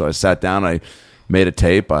 cool. So I sat down. I made a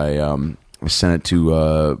tape. I sent it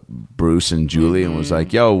to Bruce and Julie, and was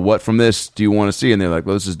like, yo, what from this do you want to see? And they're like,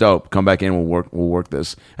 well, this is dope. Come back in. We'll work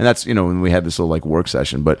this. And that's when we had this little like work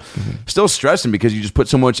session. But still stressing because you just put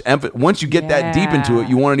so much emphasis. Once you get that deep into it,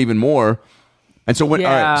 you want it even more. And so all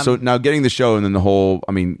right, so now getting the show and then the whole,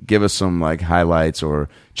 give us some like highlights or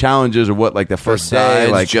challenges or what, like the first day,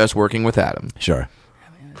 Besides like just working with Adam. sure,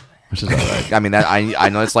 which is all right. I mean, that I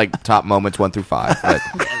know it's like top moments 1 through 5, but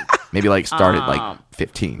maybe like start at like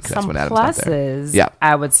 15 because that's Some when Adam's not there. pluses, Yeah.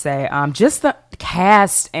 I would say. Just the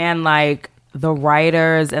cast and like the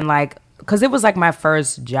writers and like, because it was like my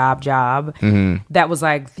first job that was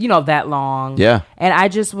like, that long. Yeah. And I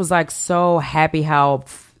just was like so happy how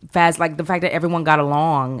fast, like the fact that everyone got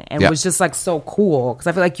along and Yeah. was just like so cool. Because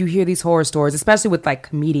I feel like you hear these horror stories, especially with like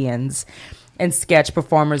comedians and sketch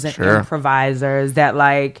performers and Sure. improvisers that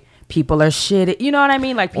like people are shitty. You know what I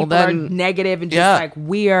mean? Like people are then- negative and just yeah. like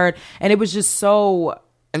weird. And it was just so...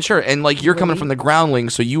 And sure, and like you're coming from the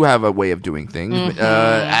groundlings, so you have a way of doing things.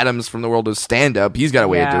 Adam's from the world of stand up; he's got a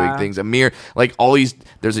way of doing Yeah. things. Amir, like all these,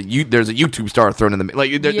 there's a YouTube star thrown in the like.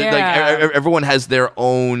 Everyone has their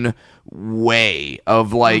own way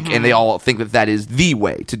of like, and they all think that is the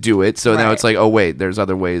way to do it. So now Right. it's like, oh wait, there's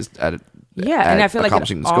other ways Yeah, and I feel like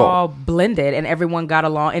accomplishing it this goal. all blended and everyone got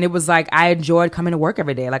along. And it was like I enjoyed coming to work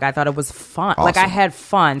every day. Like I thought it was fun. Like I had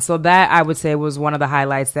fun. So that I would say was one of the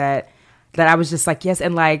highlights that I was just like, yes.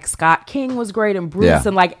 And like Scott King was great and Bruce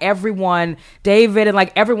and like everyone, David and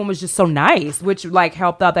like everyone was just so nice, which like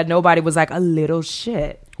helped out that nobody was like a little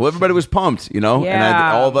shit. Well, everybody was pumped, you know? And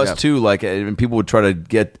all of us too, like, and people would try to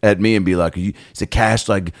get at me and be like, is the cast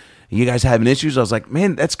like, you guys having issues? I was like,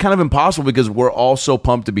 man, that's kind of impossible because we're all so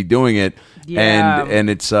pumped to be doing it. Yeah. And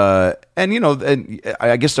it's, and you know, and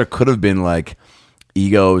I guess there could have been like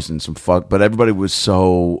egos and some fuck, but everybody was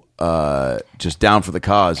so just down for the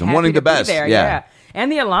cause and Happy wanting to the best. be there, yeah.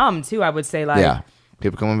 And the alum too, I would say, like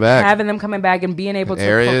people coming back, having them coming back and being able to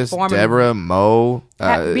Arias, perform. Deborah, Mo,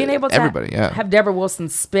 Being able to everybody, have Deborah Wilson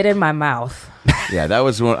spit in my mouth. Yeah, that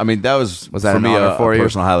was one. I mean, that was that for an me honor a for you?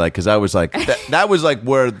 personal highlight because I was like, that was like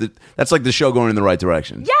where that's like the show going in the right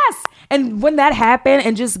direction. Yes. And when that happened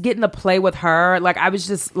and just getting to play with her, like I was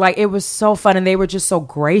just like, it was so fun and they were just so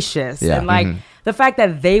gracious. Yeah. And like the fact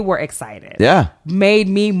that they were excited made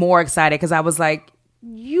me more excited because I was like,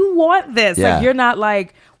 you want this. Yeah. Like you're not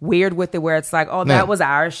like weird with it where it's like, oh, that was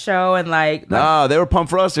our show. And like, No, they were pumped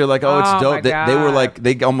for us. They're like, oh, it's Oh, dope. my They were God. like,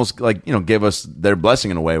 they almost like, you know, gave us their blessing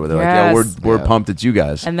in a way where they're Yes. like, we're pumped at you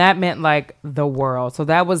guys. and that meant like the world. So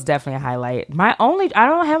that was definitely a highlight. I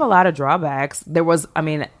don't have a lot of drawbacks.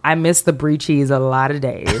 I missed the brie cheese a lot of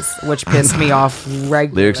days, which pissed me off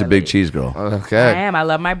regularly. Lyric's a big cheese girl. I Okay. am. I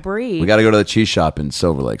love my brie. We got to go to the cheese shop in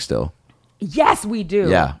Silver Lake still. Yes, we do.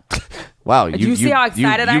 Yeah. Wow, you see how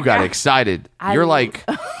excited you I got got? excited. I- You're like,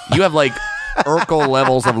 you have like Urkel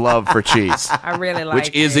levels of love for cheese, I really like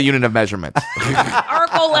which is a unit of measurement.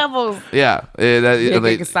 Urkel levels. Yeah,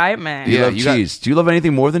 Big excitement. You Yeah, love you got- cheese. Do you love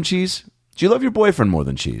anything more than cheese? Do you love your boyfriend more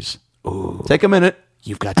than cheese? Ooh. Take a minute.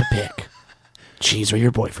 you've got to pick cheese or your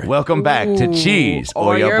boyfriend. Welcome back to Ooh. Cheese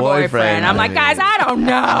or your boyfriend. I'm like, guys, I don't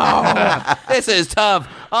know. This is tough.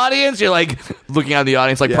 Audience, you're like looking out the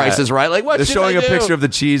audience like Yeah. Price is Right. Like, what They're should showing I a do? picture of the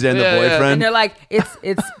cheese and Yeah, the yeah. boyfriend. And they're like,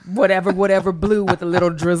 it's whatever blue with a little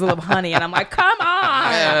drizzle of honey. And I'm like, come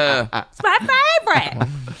on. Yeah. It's my favorite.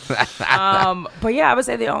 But yeah, I would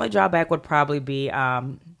say the only drawback would probably be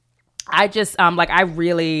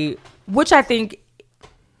which I think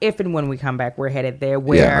if and when we come back, we're headed there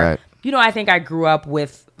where, Yeah, right. you know, I think I grew up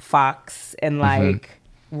with Fox and like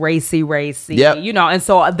racy, Yep. you know, and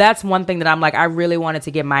so that's one thing that I'm like, I really wanted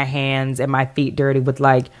to get my hands and my feet dirty with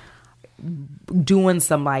like doing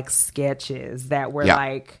some like sketches that were Yeah.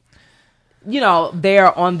 like, you know,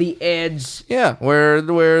 they're on the edge. Yeah, where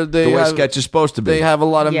they the way have, sketch is supposed to be. they have a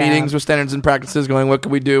lot of Yeah. meetings with standards and practices going, what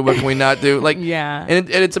can we do, what can we not do, like Yeah. and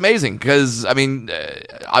it's amazing because I mean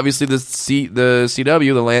obviously the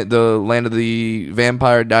CW, the land of the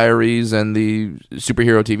Vampire Diaries and the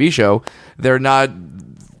superhero TV show, they're not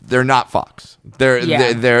Fox.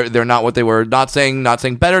 They're not what they were. Not saying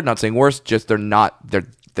better, not saying worse, just they're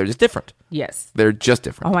just different. Yes. They're just Oh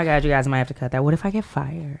different. my God, you guys might have to cut that. What if I get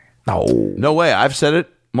fired? No way. I've said it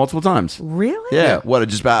multiple times. Really? Yeah. What?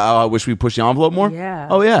 Just about, I wish we pushed the envelope more? Yeah.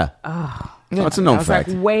 Oh, yeah. That's a known I was fact.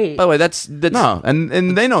 like, wait. By the way, that's No,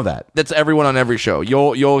 and they know that. that's everyone on every show.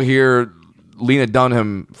 You'll hear Lena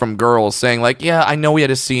Dunham from Girls saying like, yeah, I know we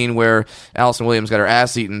had a scene where Allison Williams got her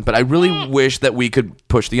ass eaten, but I really wish that we could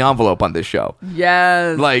push the envelope on this show.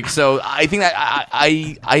 Yes. Like, so I think that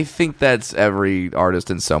I think that's every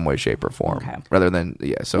artist in some way, shape, or form. Okay. Rather than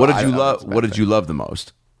So What did you love? What did you love the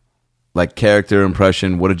most? Like character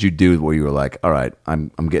impression. What did you do where you were like, all right,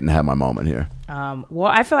 I'm getting to have my moment here?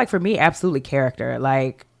 Well, I feel like for me, absolutely character.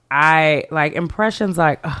 Like I like impressions.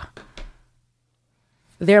 Like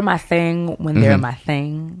they're my thing when they're my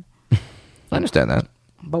thing, I understand that.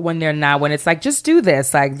 but when they're not, when it's like just do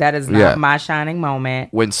this, like that is not Yeah. my shining moment.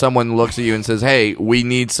 When someone looks at you and says, "Hey, we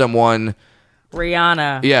need someone,"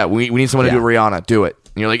 Rihanna. yeah, we need someone to Yeah. do Rihanna. Do it.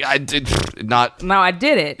 And you're like, I did not. No, I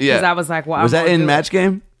did it because Yeah. I was like, well, Was I'm that gonna in do Match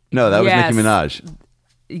Game? No, that was Yes. Nicki Minaj.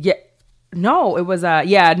 it. Yeah. No, it was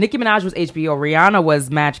Nicki Minaj was HBO. Rihanna was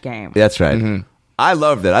Match Game. That's right. I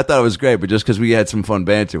loved it. I thought it was great, but just because we had some fun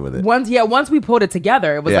banter with it. Once we pulled it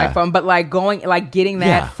together, it was Yeah. like fun. But like getting that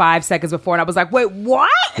Yeah. 5 seconds before, and I was like, wait, what?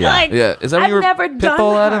 Yeah. Like, Yeah. Is that when I've you were never done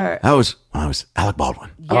Pitbull, Adam? her. That was Alec Baldwin.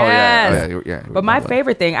 Yes. Oh, yeah. Yeah. But my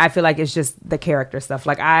favorite thing, I feel like, is just the character stuff.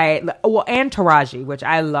 Like and Taraji, which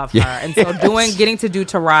I love her, and so getting to do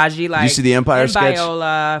Taraji, like you see the Empire and sketch?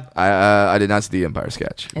 Viola, I did not see the Empire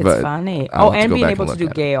sketch. it's but funny. I'll have to And go being back able and to do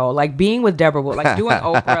look at it. Gail, like being with Deborah, like doing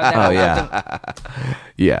Oprah. That Oh, whole yeah. thing.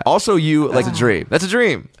 Yeah. Also, you like That's a dream. That's a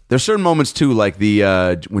dream. there's certain moments too, like the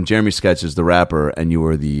when Jeremy sketches the rapper and you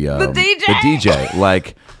were the DJ. The DJ,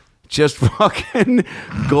 like just fucking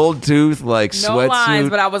gold tooth, like No sweatsuit. lines,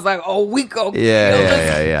 but I was like, oh, we go.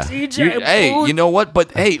 Yeah. DJ Hey, Booth. you know what?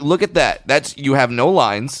 But hey, look at that. That's you have no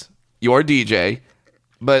lines. You're a DJ.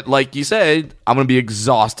 But like you said, I'm gonna be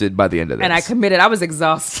exhausted by the end of this. And I committed. I was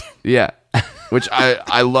exhausted. Yeah. Which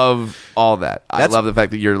I love all that. I love the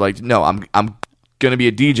fact that you're like, no, I'm gonna be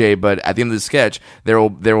a DJ, but at the end of the sketch, there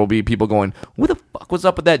will be people going, what the fuck was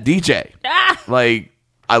up with that DJ? Like,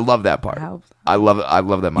 I love that part. I love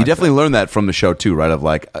that. You definitely learn that from the show too, right? Of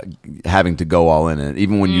like having to go all in, and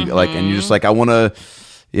even when you like, and you're just like, I want to,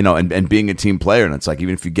 you know, and being a team player, and it's like,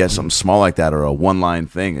 even if you get something small like that or a one-line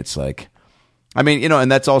thing, it's like, I mean, you know, and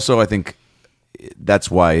that's also, I think, that's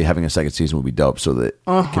why having a second season would be dope, so that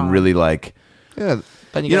you can really like, Yeah.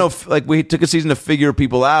 you know, like we took a season to figure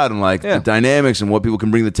people out and like the dynamics and what people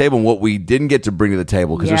can bring to the table and what we didn't get to bring to the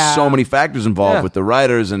table, because there's so many factors involved with the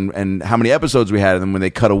writers and how many episodes we had, and then when they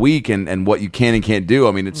cut a week and what you can and can't do.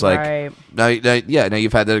 I mean, it's like now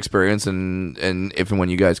you've had that experience, and if and when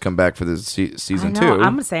you guys come back for this season 2,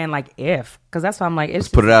 I'm saying like if, because that's why I'm like, it's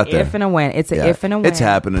put it out there. If and a when. It's an if and a when. It's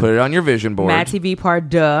happening. put it on your vision board. Mad TV part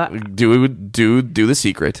duh. Do the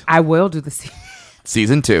secret. I will do the secret.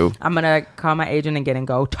 Season 2. I'm gonna call my agent again and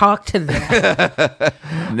go talk to them.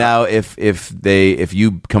 Now, if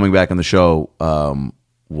you coming back on the show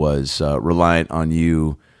was reliant on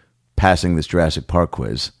you passing this Jurassic Park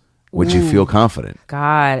quiz, would you feel confident?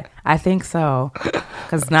 God, I think so.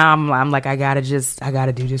 Because now I'm like, I gotta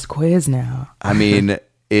do this quiz now. I mean,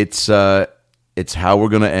 it's how we're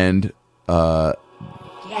gonna end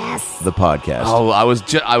the podcast. Oh, I was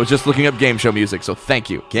just looking up game show music, so thank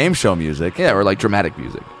you. Game show music. Yeah, or like dramatic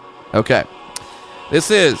music. Okay. This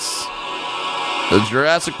is the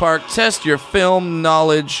Jurassic Park Test Your Film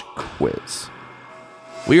Knowledge Quiz.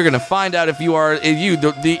 We are going to find out if you are, you,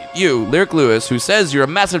 Lyric Lewis, who says you're a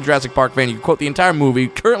massive Jurassic Park fan. You quote the entire movie,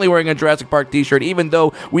 currently wearing a Jurassic Park t-shirt, even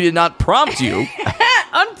though we did not prompt you.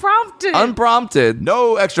 Unprompted.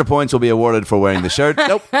 No extra points will be awarded for wearing the shirt.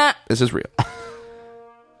 Nope. This is real.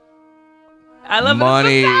 I love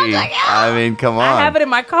money. I mean, come on. I have it in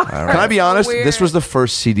my car. Can I be honest? This was the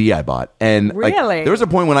first CD I bought, and like, Really? there was a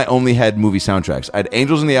point when I only had movie soundtracks. I had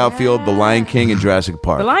Angels in the Outfield, The Lion King, and Jurassic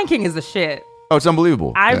Park. The Lion King is the shit. Oh, it's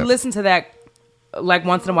unbelievable. I listen to that like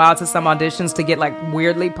once in a while to some auditions to get like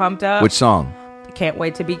weirdly pumped up. Which song? Can't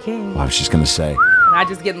Wait to Be King. I was just gonna say. And I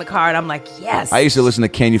just get in the car and I'm like, yes. I used to listen to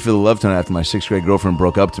Can You Feel the Love Tonight after my 6th grade girlfriend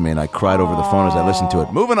broke up to me, and I cried over the phone as I listened to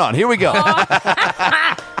it. Moving on. Here we go.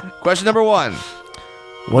 Question number 1.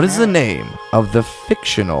 What is the name of the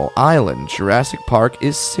fictional island Jurassic Park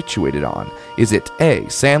is situated on? Is it A,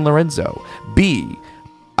 San Lorenzo, B,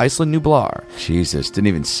 Isla Nublar, Jesus, didn't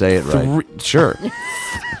even say it right. Sure,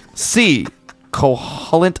 C,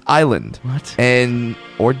 Koholint Island,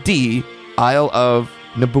 or D, Isle of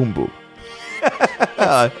Nabumbu?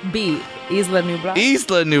 B, Isla Nublar.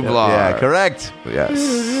 Isla Nublar. Yeah, correct. Yes.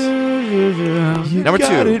 Number 2.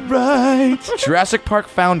 Got it right. Jurassic Park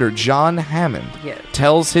founder John Hammond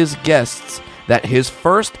tells his guests that his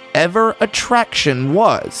first ever attraction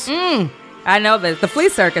was I know this. The flea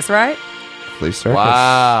circus, right? Flea Circus.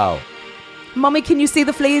 Wow. Mommy, can you see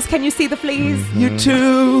the fleas? Can you see the fleas? You're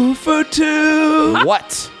 2 for 2.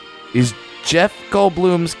 What is Jeff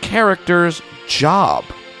Goldblum's character's job?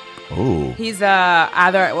 Oh. He's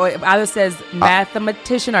either says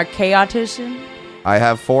mathematician or chaotician. I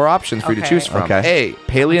have 4 options for you to Okay. choose from. Okay. A,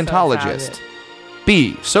 paleontologist.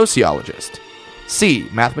 B, sociologist. C,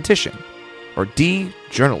 mathematician. Or D,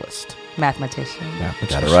 journalist. Mathematician.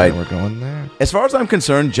 Got it right. We're going there. As far as I'm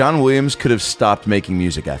concerned, John Williams could have stopped making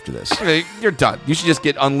music after this. Okay, you're done. You should just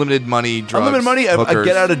get unlimited money, drugs, Unlimited money, a hookers,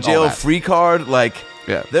 get out of all jail that. free card. Like,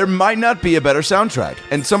 Yeah. there might not be a better soundtrack.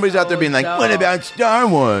 And somebody's out there being like, dope. what about Star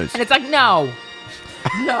Wars? And it's like, no.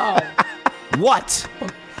 No. What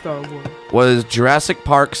Star Wars. was Jurassic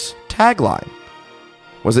Park's tagline?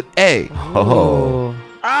 Was it A? Oh.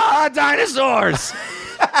 Dinosaurs!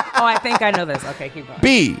 Oh, I think I know this. Okay, keep going.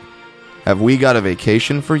 B, have we got a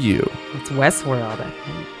vacation for you? It's Westworld, I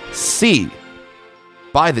think. C,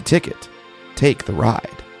 buy the ticket, take the ride.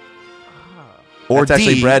 Or That's D,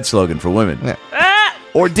 actually Brad's slogan for women. Yeah.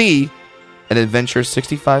 Or D, an adventure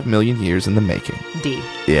 65 million years in the making. D.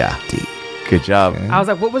 Yeah. D. Good job. I was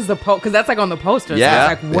like, what was the because that's like on the poster. Yeah. So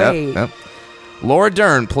I was like, wait. Yep. Laura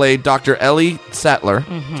Dern played Dr. Ellie Sattler,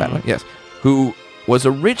 Sattler, yes, who was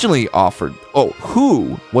originally offered offered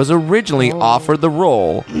the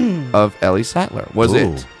role of Ellie Sattler. Was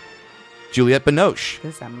Ooh. it Juliette Binoche?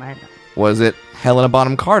 This I might know. Was it Helena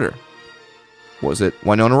Bonham Carter? Was it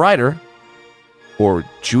Winona Ryder? Or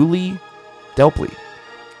Julie Delpy?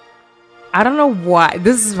 I don't know why.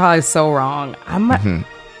 This is probably so wrong.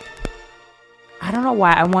 I don't know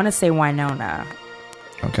why. I want to say Winona.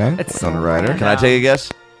 Okay. It's Winona so Ryder. random. Can I take a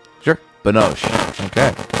guess? Sure. Binoche.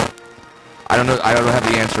 Okay. I don't know. I don't have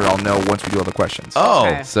the answer. I'll know once we do all the questions. Oh.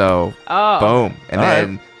 Okay. So, Oh. boom. And All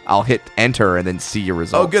then I'll hit enter and then see your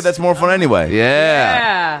results. Oh, good. That's more fun anyway.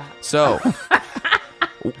 Yeah. Yeah. So,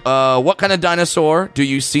 what kind of dinosaur do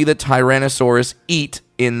you see the Tyrannosaurus eat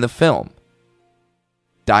in the film?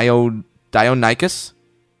 Deinonychus?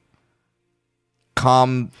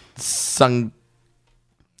 Compsognathus?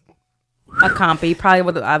 A compy, probably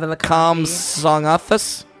with either the compy.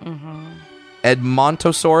 Compsognathus?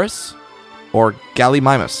 Edmontosaurus? Or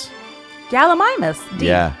Gallimimus? Gallimimus. D.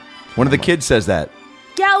 Yeah. One of the kids says that.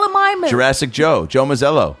 Gallimimus. Jurassic Joe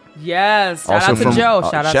Mazzello. Yes. Shout out to from, Joe.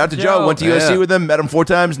 shout out to Joe. Went to USC with him. Met him 4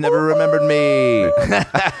 times. Never remembered me.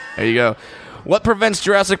 There you go. What prevents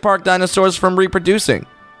Jurassic Park dinosaurs from reproducing?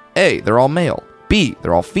 A. They're all male. B.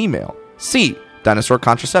 They're all female. C. Dinosaur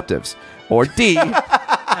contraceptives. Or D.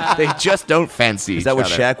 They just don't fancy Is that what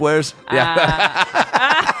Shaq wears?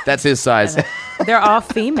 Yeah. That's his size. They're all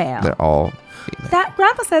female. They're all female. That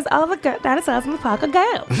grandpa says all the dinosaurs in the park are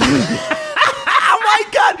girls. Oh my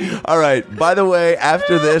God. All right. By the way,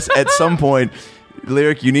 after this, at some point,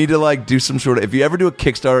 Lyric, you need to like do some sort of, if you ever do a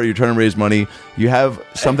Kickstarter, you're trying to raise money, you have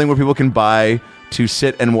something where people can buy to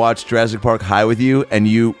sit and watch Jurassic Park High with you and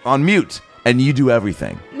you on mute and you do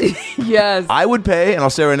everything. Yes. I would pay, and I'll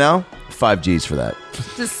say right now, 5 G's for that.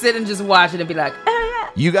 Just sit and just watch it and be like, oh, yeah.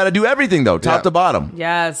 You got to do everything though, top Yeah. to bottom.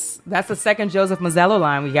 Yes. That's the second Joseph Mazzello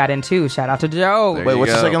line we got in too. Shout out to Joe. There Wait, you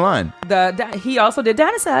what's the go. second line? He also did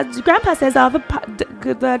dinosaurs. Grandpa says all the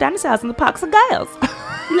dinosaurs in the parks are girls.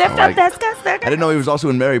 He left out that stuff. I didn't know he was also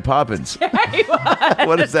in Mary Poppins.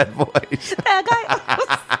 What is that voice?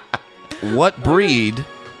 What breed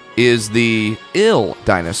is the ill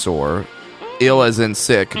dinosaur? Ill as in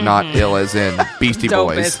sick, not ill as in Beastie Dope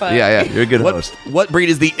Boys. as fuck. Yeah. You're a good what, host. What breed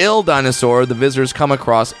is the ill dinosaur the visitors come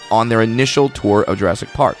across on their initial tour of Jurassic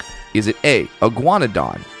Park? Is it A,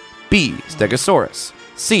 Iguanodon, B, Stegosaurus,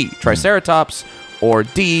 C, Triceratops, or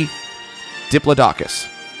D, Diplodocus?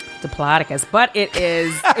 Diplodocus. But it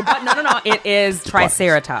is, no. It is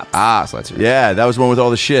Triceratops. Ah, so that's your Yeah, that was one with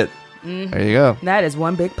all the shit. There you go. That is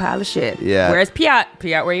one big pile of shit. Yeah. Where's Piat?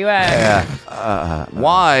 Piat, where you at? Yeah.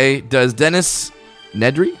 Why does Dennis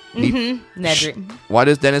Nedry? Nedry. Why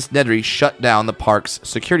does Dennis Nedry shut down the park's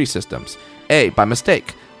security systems? A, by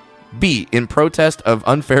mistake. B, in protest of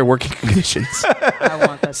unfair working conditions. I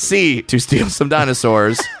want that. C, to steal some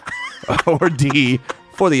dinosaurs. Or D,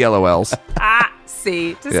 for the LOLs.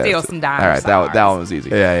 C, to Yeah, steal so- some dinosaurs. All right, that one was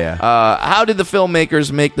easy. Yeah. How did the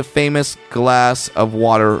filmmakers make the famous glass of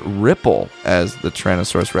water ripple as the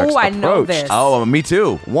Tyrannosaurus Rex Ooh, I approached? know this. Oh, me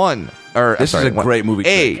too. This is a great movie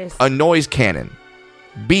A, trick. a noise cannon.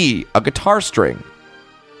 B, a guitar string.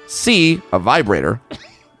 C, a vibrator.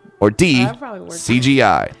 Or D, That probably works.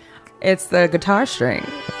 CGI. It's the guitar string.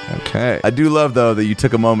 Okay. I do love though that you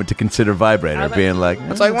took a moment to consider vibrator, being like,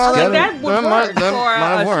 It's like, well, That would work. that for,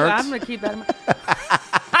 might work. I'm going to keep that in mind.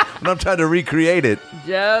 when I'm trying to recreate it.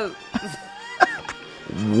 Just,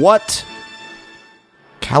 What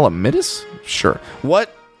calamitous? Sure.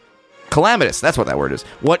 What calamitous? That's what that word is.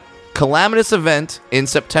 What calamitous event in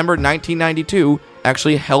September 1992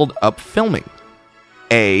 actually held up filming?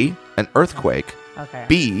 A, an earthquake. okay.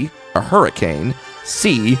 B, a hurricane.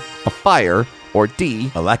 C, a fire. Or D,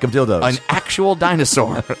 A lack of dildos. an actual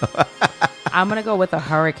dinosaur. I'm going to go with a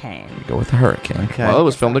hurricane. Go with the hurricane. Okay. Well, it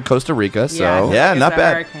was filmed in Costa Rica, so Yeah. yeah, It's not a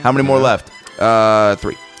bad. hurricane. How many more left?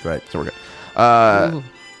 3. Right. So we're good. Ooh.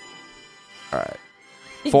 All right.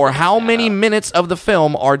 For how many minutes of the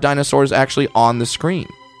film are dinosaurs actually on the screen?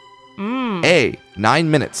 A, 9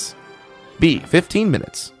 minutes. B, 15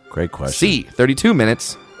 minutes. Great question. C, 32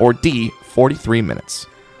 minutes. Or D, 43 minutes.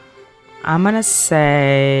 I'm going to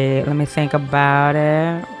say, let me think about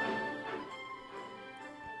it.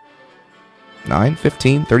 9,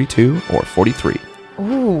 15, 32, or 43.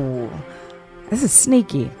 Ooh. This is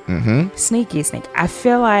sneaky. Mm-hmm. Sneaky. I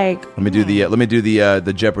feel like Let me do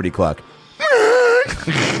the Jeopardy clock.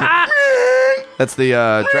 That's the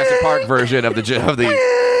Jurassic Park version of the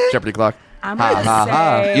Jeopardy clock. I'm Ha going to ha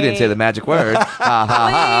ha! say... You didn't say the magic word. Ha ha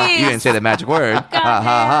ha! You didn't say the magic word. Ha ha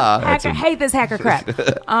ha! Hacker, hate this hacker crap.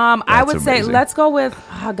 I would say amazing. let's go with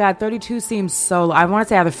 32 seems so low. I want to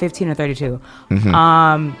say either 15 or 32.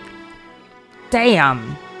 Mm-hmm.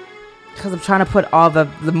 Damn. Because I'm trying to put all the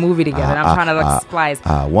movie together. And I'm trying to like splice.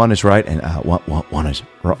 One is right and one is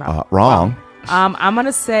wrong. I'm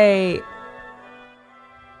gonna say.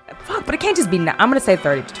 Fuck, but it can't just be. I'm gonna say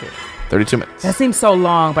 32. 32 minutes. That seems so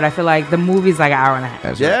long, but I feel like the movie's like an hour and a half.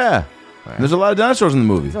 That's right. Yeah. There's a lot of dinosaurs in the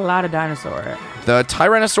movie. There's a lot of dinosaurs. The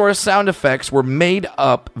Tyrannosaurus sound effects were made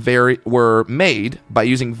by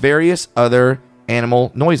using various other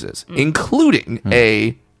animal noises, including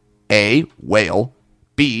A, whale,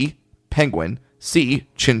 B, penguin, C,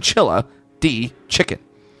 chinchilla, D, chicken.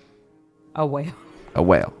 A whale. A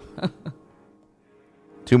whale.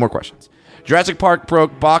 2 more questions. Jurassic Park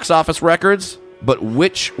broke box office records, but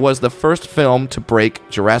which was the first film to break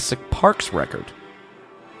Jurassic Park's record?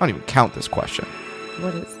 I don't even count this question.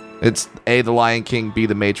 What is? It's A, The Lion King, B,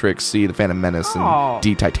 The Matrix, C, The Phantom Menace, and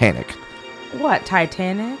D, Titanic. What,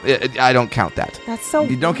 Titanic? I don't count that. That's so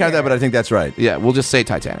You don't count that, but I think that's right. Yeah, we'll just say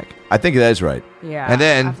Titanic. I think that is right. Yeah. And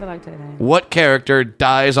then, I feel like Titanic. what character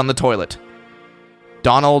dies on the toilet?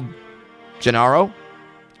 Donald Gennaro,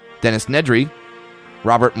 Dennis Nedry,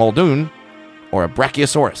 Robert Muldoon, or a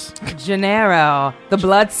Brachiosaurus? Gennaro, the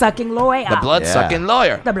blood-sucking lawyer. The blood-sucking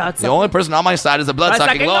lawyer. The blood-sucking- The only person on my side is the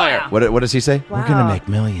blood-sucking lawyer. What does he say? Wow. We're going to make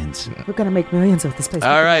millions. We're going to make millions of this place.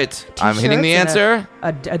 All right, I'm hitting the T-shirts answer.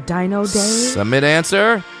 and A dino day. Submit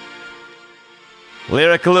answer.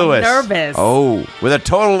 Lyric Lewis. Nervous. Oh. With a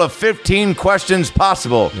total of 15 questions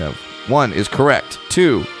possible. Yeah. 1 is correct.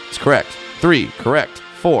 2 is correct. 3 correct.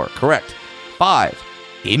 4 correct. 5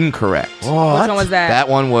 incorrect. Which one was that? That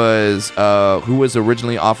one was who was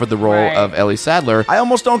originally offered the role Right. of Ellie Sadler. I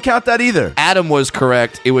almost don't count that either. Adam was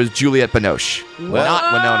correct. It was Juliette Binoche,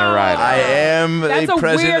 not Winona Ryder. I am That's the a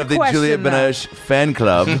president weird of the question, Juliette though. Binoche fan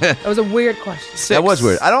club. That was a weird question. 6. That was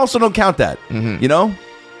weird. I also don't count that. You know?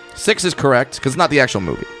 6 is correct because it's not the actual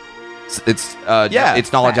movie. It's Yeah.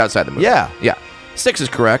 it's knowledge outside the movie. Yeah. 6 is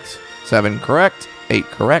correct. 7 correct. 8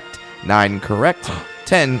 correct. 9 correct.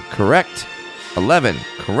 10 correct. 11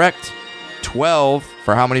 correct. 12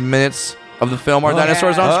 for how many minutes of the film are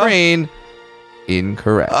dinosaurs on screen?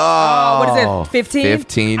 Incorrect. What is it? 15?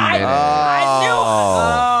 15 minutes. I knew.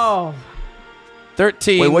 Oh.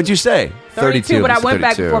 13. Wait, what'd you say? 32, but I went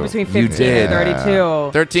back and 32. forth between 15 You did. and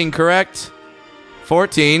 32. 13 correct.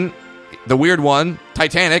 14, the weird one,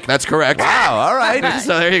 Titanic. That's correct. Wow, all right.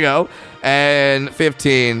 So there you go. And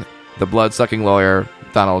 15, the blood-sucking lawyer,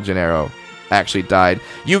 Donald Gennaro, actually died.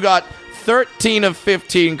 You got 13 of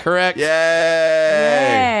 15 correct. Yay!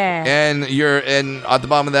 Yeah. And at the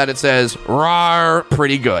bottom of that it says, "Rawr,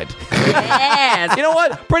 pretty good." Yes. You know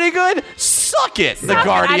what? Pretty good? Suck it.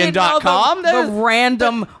 I didn't know TheGuardian.com. The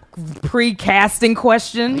random pre-casting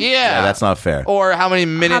question. Yeah, That's not fair. Or how many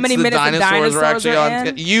minutes the minutes the dinosaurs were dinosaurs actually are on.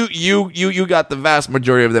 in? You got the vast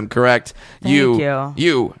majority of them correct. Thank you.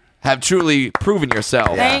 You have truly proven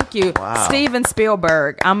yourself. Thank you. Wow. Steven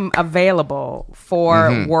Spielberg, I'm available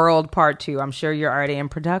for World Part 2. I'm sure you're already in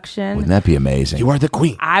production. Wouldn't that be amazing? You are the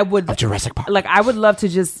queen. I would of Jurassic Park. Like I would love to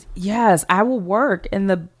just I will work in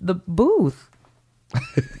the booth.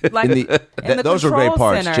 Like in the those were great control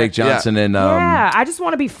parts. center. Jake Johnson and yeah, I just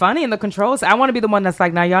want to be funny in the controls. I want to be the one that's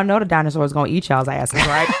like, now y'all know the dinosaur's gonna eat y'all's asses,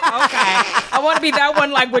 right? Okay. I want to be that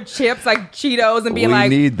one like with chips, like Cheetos, and being We like,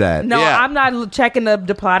 need that. No, Yeah. I'm not checking the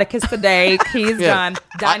Diplodocus today. He's Yeah. done.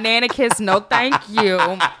 Deinonychus, no thank you.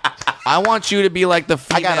 I want you to be like the I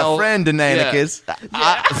female. got a friend in Anakin.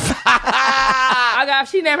 I got.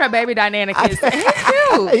 She named her baby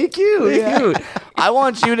Deinonychus. He's cute. Cute. I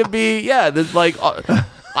want you to be I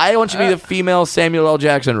want you to be the female Samuel L.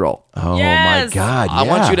 Jackson role. Oh Yes. my God! I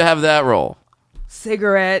want you to have that role.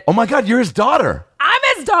 Cigarette. Oh my God! You're his daughter. I'm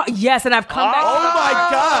his dog. Yes, and I've come back. Oh my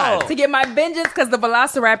God! To get my vengeance because the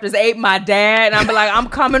Velociraptors ate my dad, and I'm like, I'm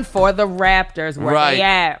coming for the Raptors. Where Right. they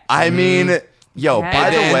at? I mean, yo. Yeah. By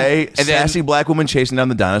And the then- way, and then- sassy black woman chasing down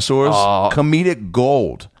the dinosaurs, comedic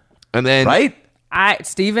gold, And then right?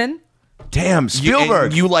 Steven. Damn,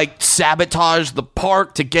 Spielberg. You like sabotage the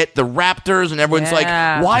park to get the Raptors, and everyone's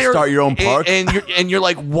Yeah. like, "Why You are start your own park? And you're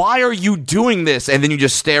like, "Why are you doing this?" And then you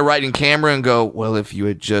just stare right in camera and go, "Well, if you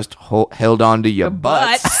had just held on to your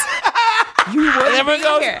butts." You would And everyone be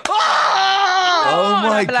goes, here. oh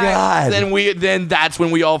my I'd be like, God! then that's when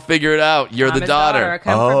we all figure it out. You're I'm the his daughter.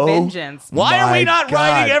 Come Oh. for vengeance. Why are we My not God.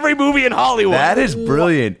 writing every movie in Hollywood? That is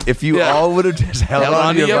brilliant. If you Yeah. all would have just held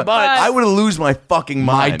on to your butts, I would have lose my fucking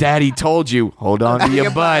My mind. daddy told you, hold on to your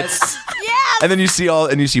butts. And then you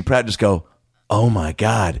see Pratt just go, "Oh my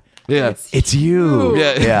God, Yeah. it's you."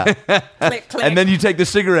 Yeah. Click, click. And then you take the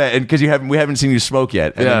cigarette, and because we haven't seen you smoke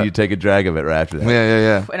yet, and Yeah. then you take a drag of it right after that.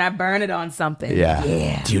 Yeah. and I burn it on something. Yeah.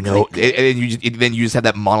 Yeah. Do you know? And then you just have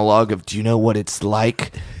that monologue of, "Do you know what it's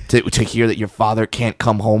like to hear that your father can't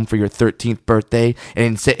come home for your 13th birthday,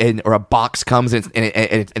 or a box comes and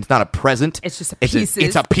it's not a present. It's just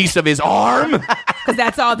it's a piece of his arm. Because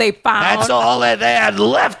that's all they found. That's all that they had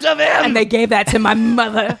left of him. And they gave that to my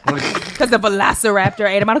mother because the velociraptor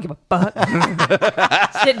ate him. I don't give a fuck.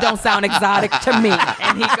 Shit don't sound exotic to me,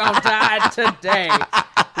 and he gonna die today.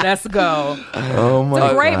 Let's go. Oh my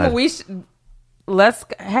It's a great God. movie.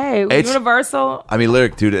 Universal. I mean,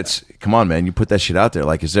 Lyric, dude, come on, man. You put that shit out there.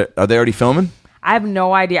 Like, are they already filming? I have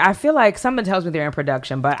no idea. I feel like something tells me they're in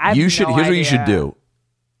production, but I Here's what you should do.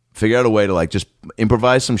 Figure out a way to like just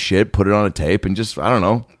improvise some shit, put it on a tape, and just, I don't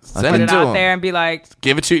know, Send Put it it to out him. there and be like,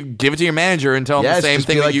 Give it to your manager and tell him Yes, the same just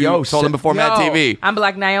be thing that like, you yo, told him before Mad "Yo, TV. I'm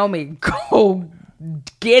like, Naomi, go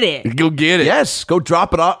get it. Go get it. yes, go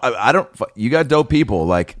drop it off. I don't. You got dope people.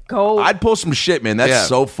 Like, Go. I'd pull some shit, man. That's Yeah.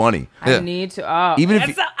 so funny. I Yeah. need to. Oh, Even if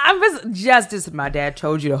and so I was just as my dad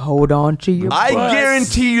told you to hold on to your. I butts.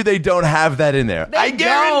 guarantee you, they don't have that in there. I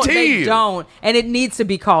guarantee they you. don't, and it needs to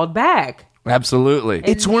be called back. Absolutely.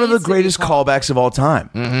 It's one of the needs to be greatest called. callbacks of all time.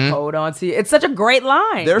 Hold on to you. It's such a great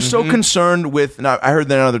line. They're so concerned with. Now, I heard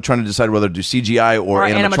that now they're trying to decide whether to do CGI or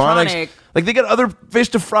animatronics. animatronic. Like, they got other fish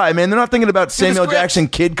to fry, man. They're not thinking about Samuel scripts. Jackson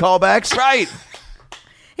kid callbacks. right.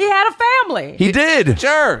 He had a family. He did.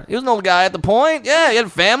 Sure. He was an old guy at the point. Yeah, he had a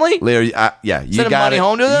family. Larry, yeah, you Send got money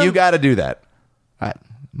home to them? You got to do that.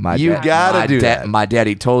 You gotta do that. My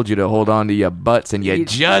daddy told you to hold on to your butts, and you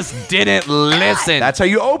just didn't listen. That's how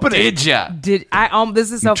you open it. Did ya? Did I?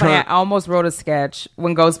 This is so funny. I almost wrote a sketch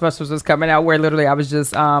when Ghostbusters was coming out, where literally I was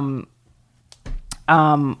just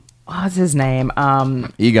what's his name?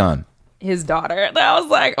 Egon. His daughter. I was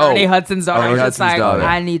like Ernie Hudson's daughter. I was Ernie just Hudson's like, daughter.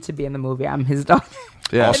 I need to be in the movie. I'm his daughter.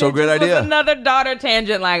 Yeah. Also, And it great just was idea. another daughter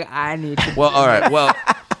tangent. Like I need to. Well, all right. Well,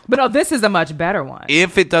 But no, this is a much better one.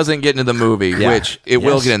 if it doesn't get into the movie, Yeah. which it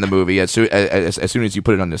will Yes. get in the movie as soon as you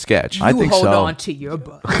put it on the sketch. I You think hold so. on to your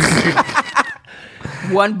butt.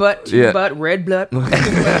 One butt, two Yeah. butt, red blood.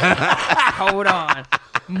 Hold on.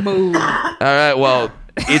 Move. All right. Well,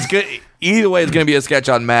 it's good. Either way, it's going to be a sketch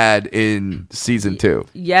on Mad in season 2.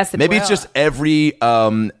 Yes, it Maybe will. it's just every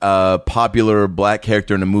popular black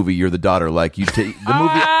character in a movie. You're the daughter. Like you, the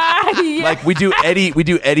movie. Yeah. Like we do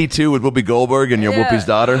Eddie 2 with Whoopi Goldberg, and you're Yeah. Whoopi's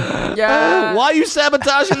daughter. Yeah. Why are you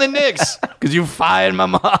sabotaging the Knicks? Because you fired my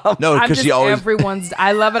mom. No, I'm because just she always. everyone's.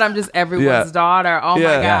 I love it. I'm just everyone's Yeah. daughter. Oh my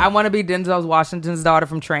Yeah. god, Yeah. I want to be Denzel Washington's daughter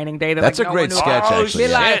from Training Day. That's a no great one knew. sketch, Oh, actually.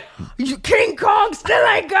 Be yeah. like, King Kong still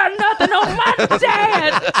ain't got nothing on my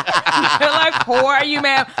dad. They're like, who are you,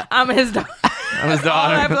 ma'am? I'm his daughter. I'm his All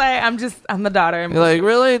I daughter. play, I'm the daughter. You're like,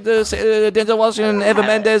 really? Denzel Washington and Eva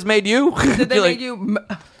Mendes made you? Did they You're make like, you?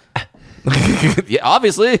 yeah,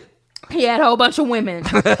 obviously. He had a whole bunch of women.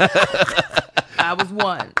 I was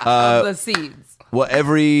one of the seeds. Well,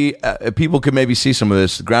 every people could maybe see some of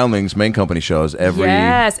this. Groundlings main company shows every.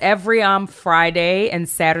 Yes, every Friday and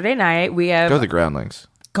Saturday night we have Go to the Groundlings.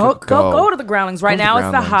 Go to the Groundlings. Right Go to the now, it's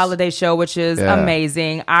the Groundlings. holiday show, which is Yeah.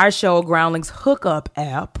 amazing. Our show, Groundlings Hookup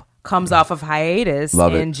App, comes off of hiatus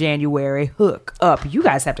Love it. in January. Hook up. You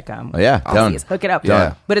guys have to come. Oh, yeah, I'll done. see us. Hook it up.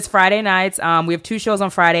 Done. But it's Friday nights. We have 2 shows on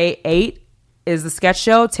Friday. 8 is the sketch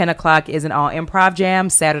show. 10 o'clock is an all improv jam.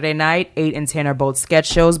 Saturday night, 8 and 10 are both sketch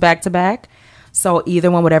shows back to back. So either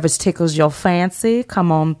one, whatever tickles your fancy, come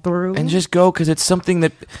on through. And just go because it's something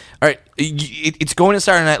that, all right, it's going to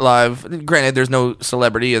Saturday Night Live. Granted, there's no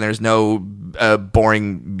celebrity and there's no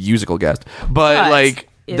boring musical guest, but like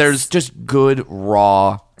it's there's just good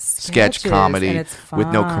raw sketch sketches, comedy and it's with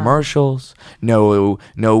no fun. commercials, no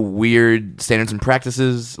weird standards and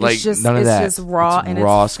practices, like it's just, none of that. It's just raw It's and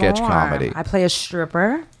raw it's sketch fun. comedy. I play a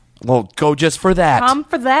stripper. Well, go just for that Come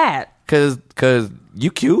for that. because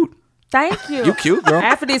you cute. Thank you. You cute, girl.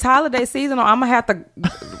 After this holiday season, I'm gonna have to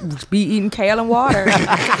be eating kale and water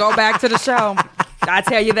to go back to the show. I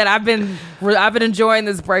tell you that I've been enjoying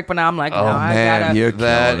this break, but now I'm like, no, I gotta you're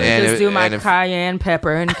that killing it. and just if- do my and if- cayenne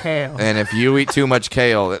pepper and kale. And if you eat too much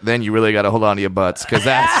kale, then you really got to hold on to your butts because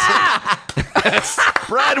that's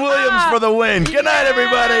Brad Williams for the win. Good night,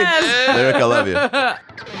 everybody. Yes. Lyric, I love you.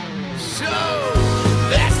 So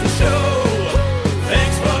that's the show.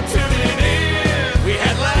 Thanks for tuning in. We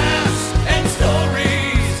had laughs and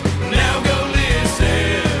stories. Now go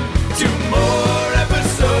listen to more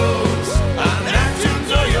episodes on iTunes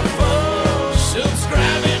or your phone.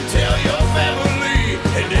 Subscribe and tell your family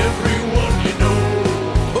and everyone you know.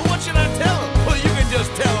 But what should I tell them? Well, you can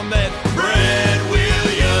just tell them that Brad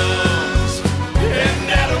Williams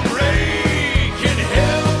and Adam Ray can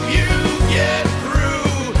help you get through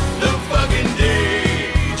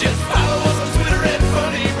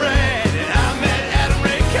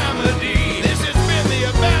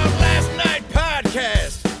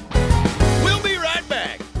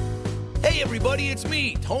everybody, it's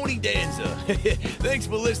me, Tony Danza. Thanks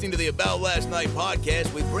for listening to the About Last Night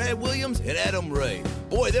podcast with Brad Williams and Adam Ray.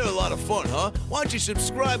 Boy, they're a lot of fun, huh? Why don't you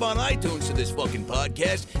subscribe on iTunes to this fucking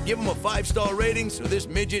podcast, give them a 5-star rating so this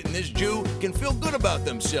midget and this Jew can feel good about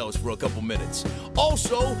themselves for a couple minutes.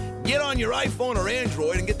 Also, get on your iPhone or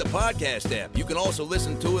Android and get the podcast app. You can also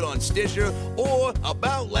listen to it on Stitcher or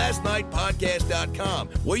aboutlastnightpodcast.com,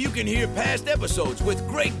 where you can hear past episodes with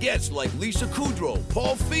great guests like Lisa Kudrow,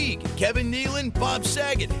 Paul Feig, Kevin Nealon, Bob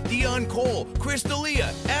Saget, Dion Cole, Chris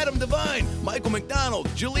D'Elia, Adam Devine, Michael McDonald,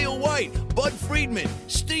 Jaleel White, Bud Friedman,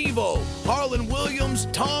 Steve-O, Harlan Williams,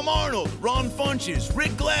 Tom Arnold, Ron Funches, Rick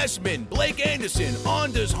Glassman, Blake Anderson,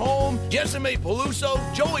 Anders Holm, Jessime Peluso,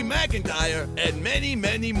 Joey McIntyre, and many,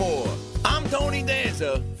 many more. I'm Tony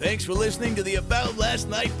Danza. Thanks for listening to the About Last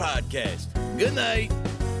Night podcast. Good night.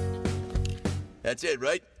 That's it,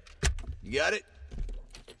 right? You got it?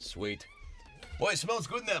 Sweet. Boy, it smells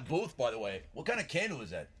good in that booth, by the way. What kind of candle is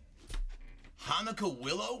that? Hanukkah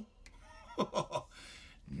willow?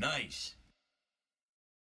 Nice.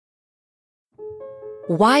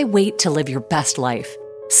 Why wait to live your best life?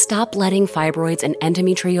 Stop letting fibroids and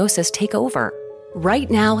endometriosis take over. Right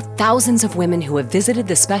now, thousands of women who have visited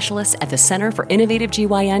the specialists at the Center for Innovative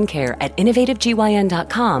GYN Care at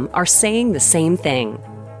innovativegyn.com are saying the same thing.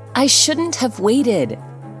 I shouldn't have waited.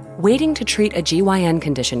 Waiting to treat a GYN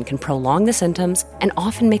condition can prolong the symptoms and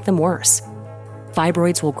often make them worse.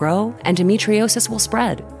 Fibroids will grow, endometriosis will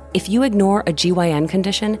spread. If you ignore a GYN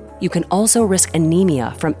condition, you can also risk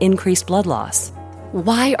anemia from increased blood loss.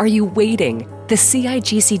 Why are you waiting? The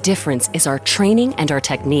CIGC difference is our training and our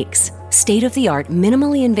techniques. State-of-the-art,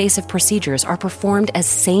 minimally invasive procedures are performed as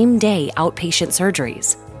same-day outpatient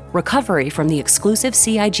surgeries. Recovery from the exclusive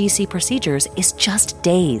CIGC procedures is just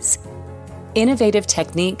days. Innovative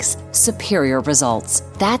techniques, superior results.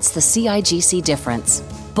 That's the CIGC difference.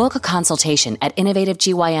 Book a consultation at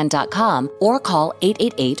innovativegyn.com or call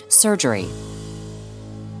 888-SURGERY.